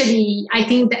it's actually, I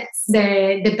think that's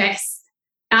the best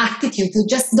attitude, to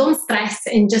just don't stress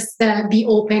and just be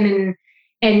open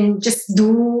and just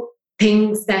do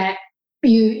things that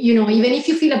you know, even if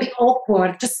you feel a bit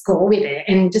awkward, just go with it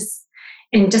and just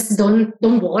don't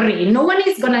worry. No one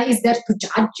is there to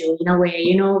judge you in a way.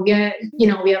 You know,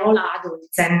 we're all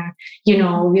adults, and you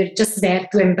know, we're just there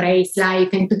to embrace life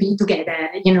and to be together.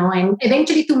 You know, and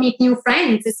eventually to meet new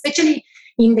friends, especially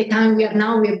in the time we are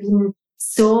now. We have been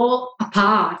so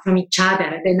apart from each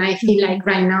other, then I feel like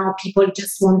right now people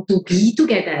just want to be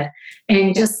together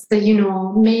and just you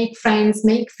know, make friends,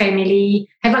 make family,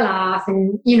 have a laugh,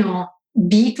 and you know,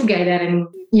 be together and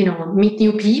you know, meet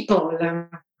new people.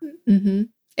 Mm-hmm.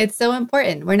 It's so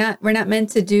important. We're not meant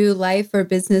to do life or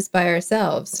business by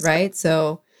ourselves, right?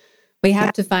 So we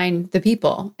have to find the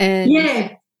people, and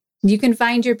you can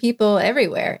find your people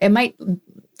everywhere. It might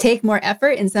take more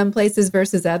effort in some places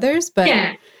versus others, but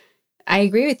I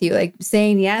agree with you. Like,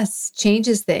 saying yes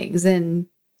changes things. And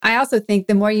I also think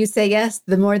the more you say yes,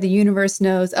 the more the universe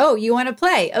knows, oh, you want to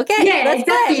play. Okay, let's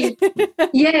play.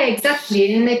 Yeah,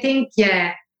 exactly. And I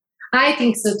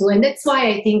think so too. And that's why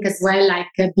I think as well, like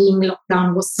being locked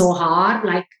down was so hard,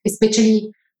 like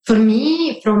especially for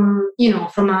me from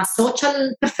a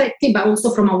social perspective, but also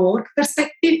from a work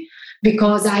perspective,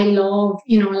 because I love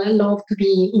to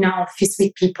be in an office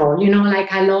with people, you know,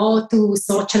 like I love to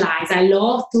socialize. I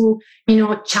love to, you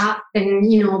know, chat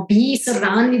and, you know, be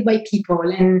surrounded by people,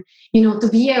 and, you know, to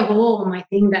be at home. I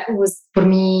think that was for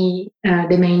me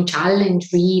the main challenge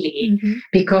really,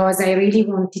 because I really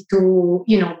wanted to,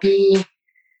 you know, be,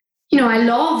 you know, I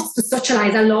love to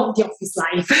socialize. I love the office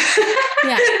life.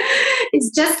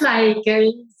 It's just like,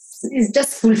 it's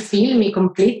just fulfill me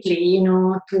completely, you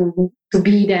know, to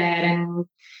be there and,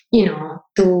 you know,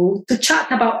 to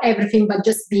chat about everything, but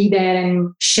just be there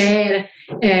and share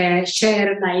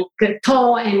like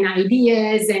thought and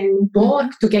ideas and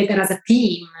work together as a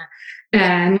team,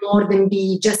 more than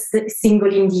be just a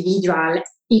single individual,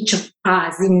 each of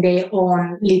us in their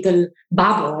own little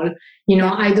bubble. You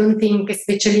know, I don't think,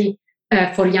 especially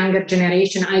for younger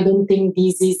generation, I don't think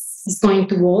this is going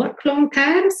to work long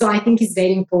term. So I think it's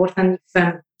very important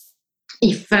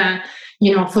if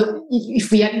you know,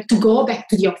 if we have to go back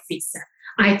to the office.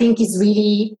 I think it's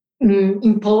really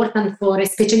important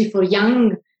especially for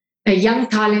young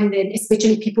talent, and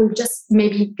especially people just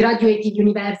maybe graduated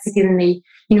university and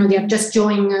they are just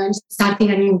starting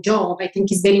a new job. I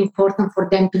think it's very important for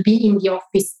them to be in the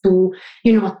office to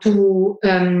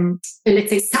let's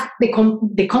say set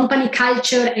the company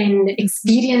culture and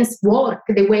experience work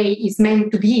the way it's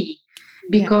meant to be.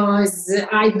 Because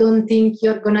I don't think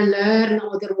you're going to learn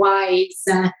otherwise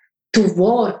to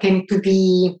work and to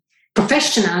be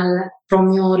professional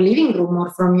from your living room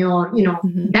or from your, you know,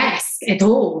 desk at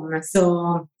home.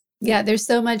 So, there's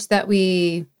so much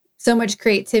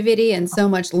creativity and so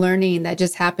much learning that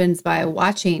just happens by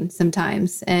watching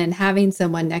sometimes and having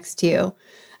someone next to you.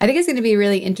 I think it's going to be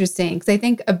really interesting, because I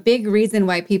think a big reason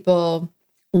why people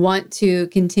want to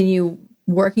continue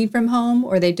working from home,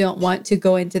 or they don't want to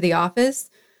go into the office,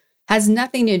 has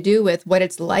nothing to do with what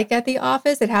it's like at the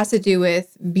office. It has to do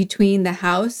with between the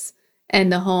house and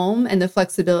the home and the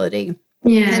flexibility.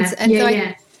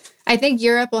 I think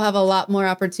Europe will have a lot more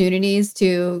opportunities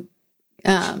to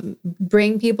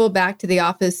bring people back to the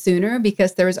office sooner,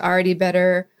 because there was already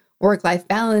better work-life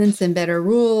balance and better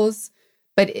rules.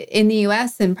 But in the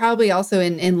US, and probably also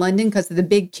in London, because of the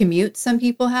big commute some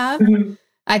people have,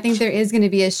 I think there is going to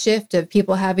be a shift of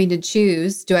people having to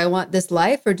choose, do I want this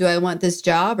life or do I want this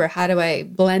job, or how do I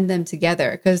blend them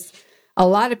together? Because a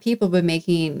lot of people have been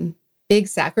making big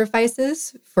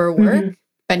sacrifices for work,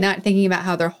 but not thinking about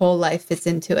how their whole life fits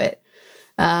into it.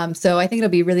 So I think it'll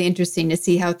be really interesting to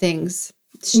see how things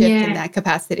shift in that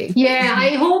capacity.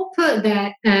 I hope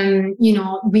that, you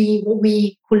know,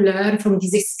 we could learn from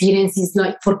these experiences,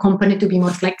 like for company to be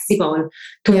more flexible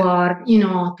toward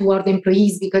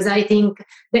employees, because I think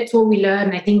that's what we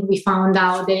learned. I think we found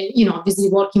out that, you know, obviously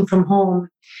working from home,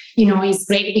 you know, is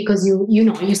great because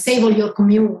you save all your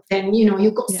commute, and, you know,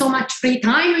 you got so much free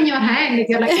time in your hand that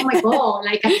you're like, oh my God,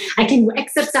 like I can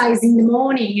exercise in the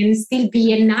morning and still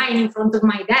be at 9 in front of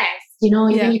my desk. You know,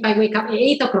 even if I wake up at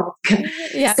 8 o'clock.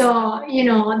 So, you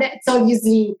know, that's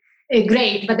obviously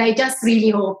great, but I just really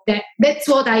hope that's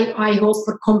what I hope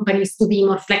for companies, to be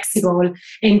more flexible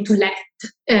and to let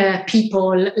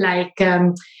people have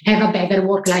a better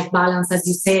work-life balance, as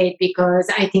you said, because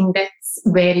I think that's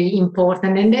very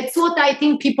important. And that's what I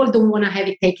think people don't want to have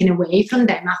it taken away from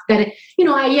them after,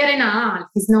 a year and a half.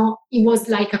 It was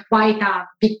like quite a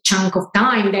big chunk of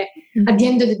time that at the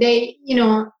end of the day,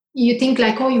 you think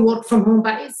you work from home,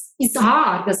 but it's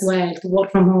hard as well to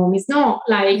work from home. It's not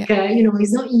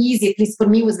it's not easy. At least for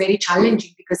me, it was very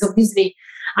challenging because obviously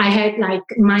I had my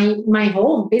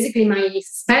home, basically my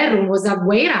spare room was a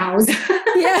warehouse.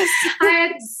 Yes. I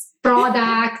had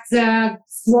products,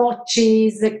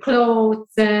 swatches, clothes,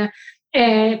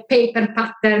 paper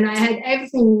pattern. I had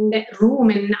everything in that room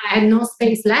and I had no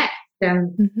space left.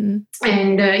 And I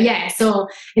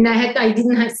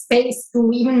didn't have space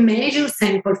to even measure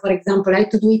sample, for example. I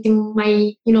had to do it in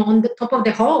my, on the top of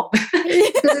the hob.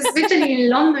 Because especially in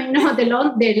London,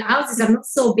 the houses are not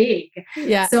so big.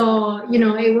 Yeah. So,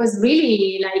 it was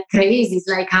really crazy. It's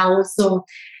how also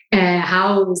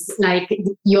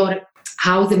your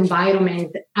house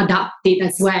environment adapted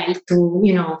as well to,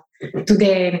 to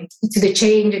the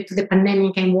change, to the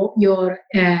pandemic, and what your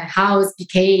house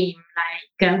became.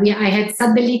 I had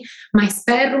suddenly, my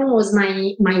spare room was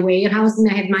my warehouse, and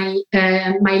I had my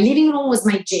living room was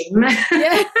my gym.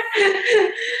 Yeah.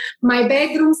 My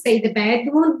bedroom stayed the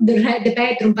bedroom,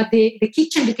 but the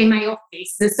kitchen became my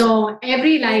office. So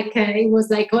every it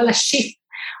was all a shift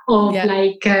of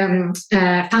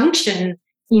function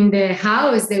in the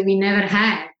house that we never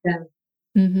had.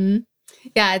 Mm-hmm.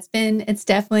 Yeah, it's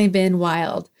definitely been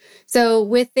wild. So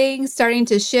with things starting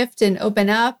to shift and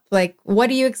open up, what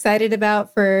are you excited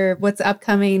about for what's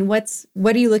upcoming? What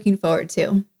are you looking forward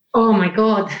to? Oh my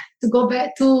God, to go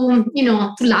back to,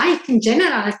 to life in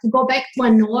general, to go back to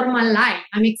a normal life.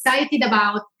 I'm excited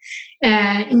about,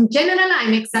 in general,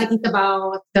 I'm excited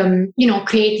about,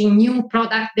 creating new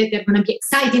products that are going to be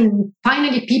exciting.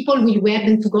 Finally, people will wear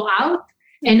them to go out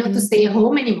and not to stay at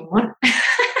home anymore.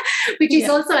 Which is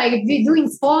also doing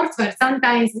sports where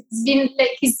sometimes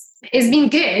it's been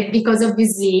good because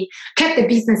obviously kept the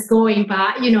business going,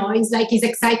 but it's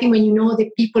exciting when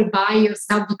that people buy your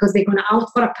stuff because they're going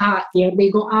out for a party or they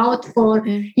go out for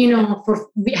for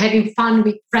having fun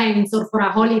with friends or for a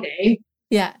holiday.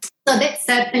 Yeah. So that's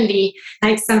certainly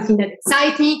something that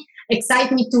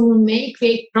excites me to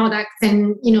create products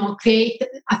and create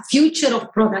a future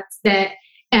of products that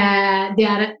they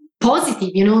are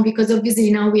positive, because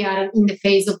obviously now we are in the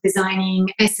phase of designing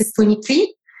SS23,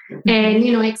 and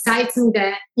excites me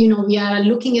that we are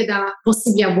looking at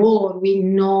possibly a war with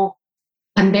no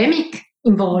pandemic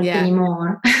involved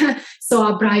anymore. So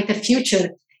a brighter future.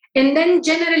 And then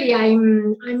generally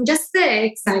I'm just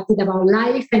excited about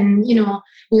life and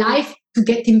life, to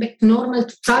getting back to normal,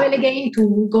 to travel again,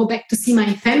 to go back to see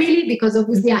my family, because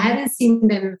obviously I haven't seen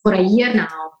them for a year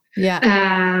now.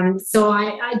 Yeah. So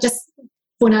I just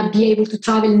want to be able to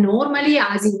travel normally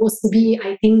as it was to be.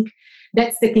 I think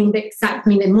that's the thing that excites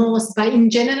me the most. But in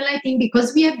general, I think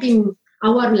because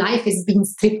our life has been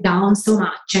stripped down so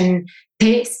much, and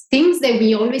things that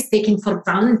we always taken for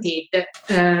granted,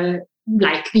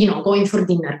 going for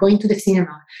dinner, going to the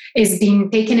cinema, has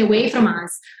been taken away from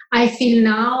us. I feel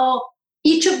now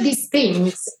each of these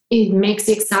things, it makes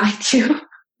you excites you,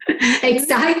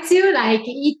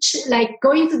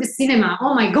 going to the cinema.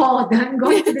 Oh my God, I'm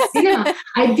going to the cinema.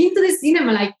 I've been to the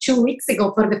cinema 2 weeks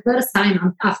ago for the first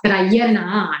time after a year and a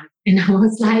half. And I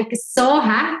was so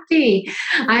happy.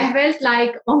 I felt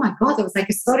oh my God, I was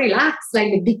so relaxed,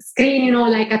 the big screen,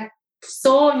 a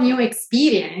so new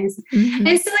experience. Mm-hmm.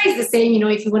 And so it's the same,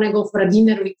 if you want to go for a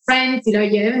dinner with friends, we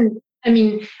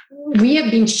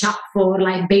have been shut for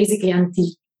basically until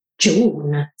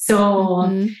June. So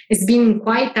it's been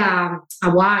quite a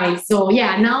while. So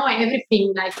now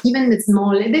everything, even the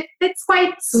small, that's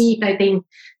quite sweet, I think,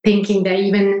 thinking that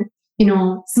even,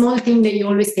 small thing that you're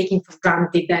always taking for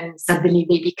granted, then suddenly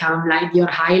they become your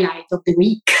highlight of the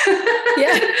week.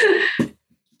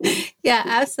 Yeah,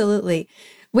 absolutely.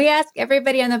 We ask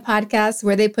everybody on the podcast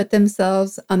where they put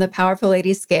themselves on the Powerful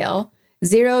Lady scale,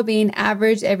 0 being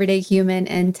average everyday human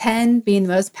and 10 being the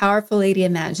most powerful lady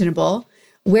imaginable.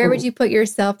 Where would you put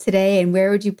yourself today, and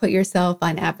where would you put yourself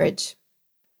on average?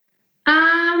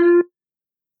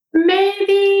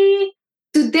 Maybe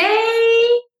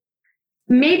today,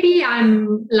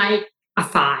 I'm a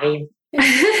 5.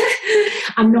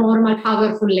 A normal,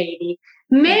 powerful lady.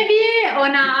 Maybe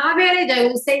on average, I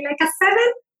would say a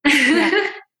 7.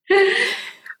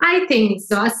 I think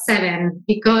so, a 7,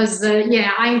 because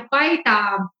I'm quite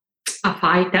a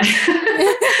fighter.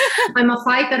 I'm a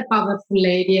fighter, powerful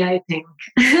lady, I think.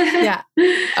 Yeah.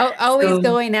 Always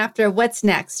going after what's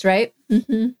next, right?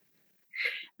 Mm-hmm.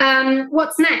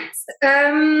 What's next?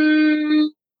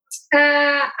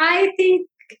 I think,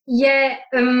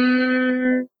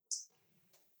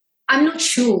 I'm not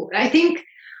sure. I think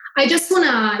I just want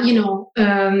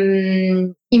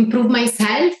to, improve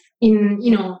myself in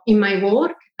my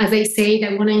work. As I said,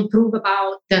 I want to improve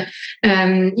about, the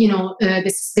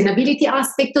sustainability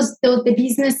aspect of the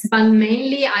business, but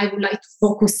mainly I would like to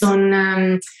focus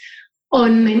on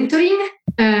mentoring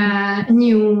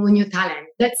new talent.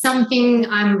 That's something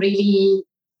I really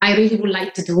would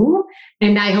like to do,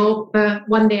 and I hope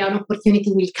one day an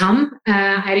opportunity will come.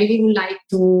 I really would like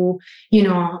to,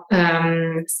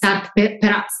 start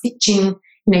perhaps teaching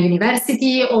in a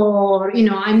university, or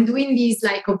I'm doing this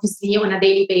like obviously on a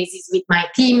daily basis with my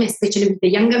team, especially with the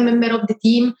younger member of the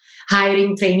team,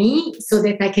 hiring trainees so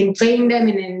that I can train them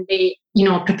and then they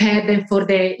prepare them for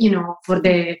the for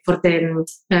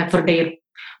their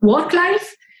work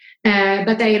life.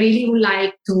 But I really would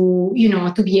like to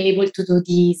to be able to do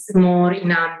this more in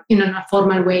a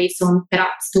formal way, so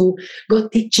perhaps to go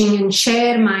teaching and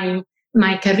share my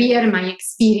career, my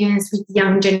experience with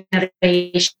young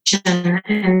generation,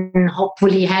 and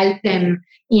hopefully help them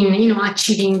in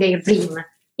achieving their dream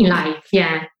in life.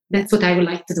 Yeah, that's what I would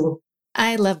like to do.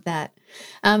 I love that.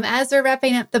 As we're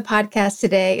wrapping up the podcast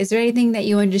today, is there anything that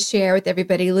you wanted to share with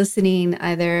everybody listening,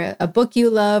 either a book you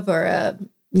love or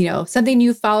something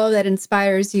you follow that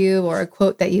inspires you, or a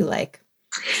quote that you like?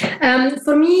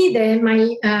 For me,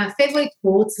 my favorite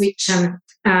quotes, which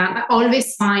I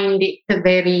always find it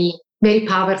very, very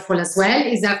powerful as well,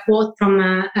 is a quote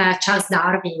from Charles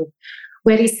Darwin,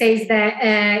 where he says that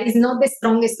it's not the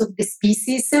strongest of the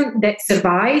species that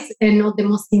survives and not the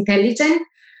most intelligent,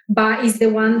 but is the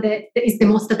one that is the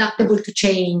most adaptable to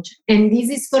change. And this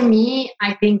is, for me,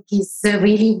 I think is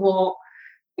really what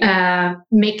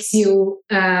makes you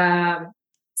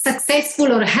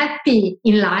successful or happy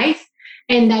in life.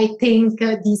 And I think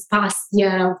this past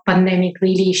year of pandemic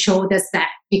really showed us that,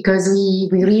 because we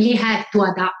really had to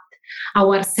adapt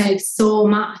ourselves so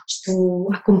much to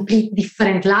a complete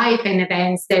different life and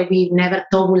events that we never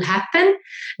thought would happen.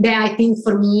 That I think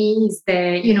for me is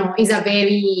is a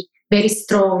very, very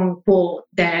strong quote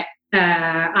that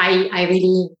I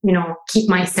really keep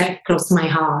myself close to my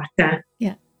heart.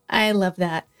 Yeah, I love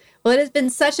that. Well, it has been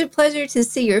such a pleasure to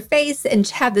see your face and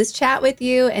have this chat with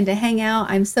you and to hang out.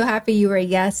 I'm so happy you were a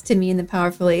yes to me and the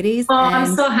Powerful Ladies. Oh, and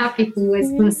I'm so happy too.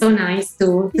 It's been so nice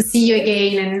to see you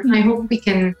again. And I hope we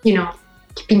can, keep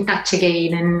in touch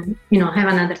again and,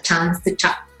 have another chance to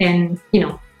chat and,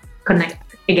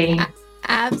 connect again.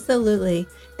 Absolutely.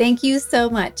 Thank you so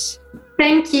much.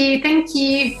 Thank you. Thank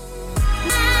you.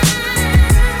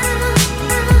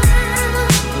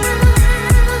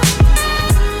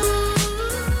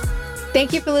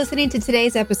 Thank you for listening to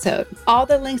today's episode. All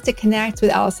the links to connect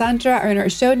with Alessandra are in our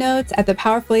show notes at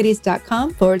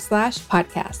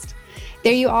thepowerfulladies.com/podcast.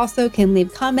 There you also can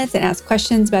leave comments and ask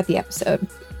questions about the episode.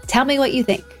 Tell me what you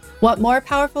think. Want more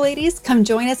Powerful Ladies? Come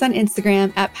join us on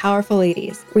Instagram at Powerful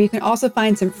Ladies, where you can also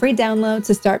find some free downloads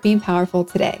to start being powerful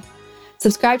today.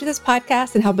 Subscribe to this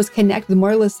podcast and help us connect with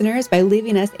more listeners by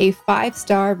leaving us a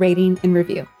 5-star rating and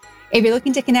review. If you're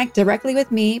looking to connect directly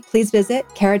with me, please visit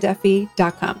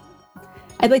caraduffy.com.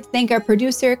 I'd like to thank our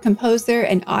producer, composer,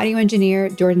 and audio engineer,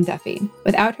 Jordan Duffy.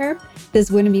 Without her, this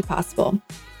wouldn't be possible.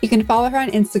 You can follow her on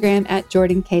Instagram at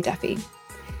Jordan K. Duffy.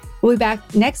 We'll be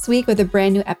back next week with a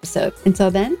brand new episode.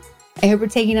 Until then, I hope you're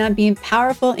taking on being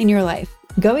powerful in your life.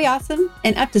 Go be awesome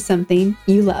and up to something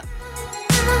you love.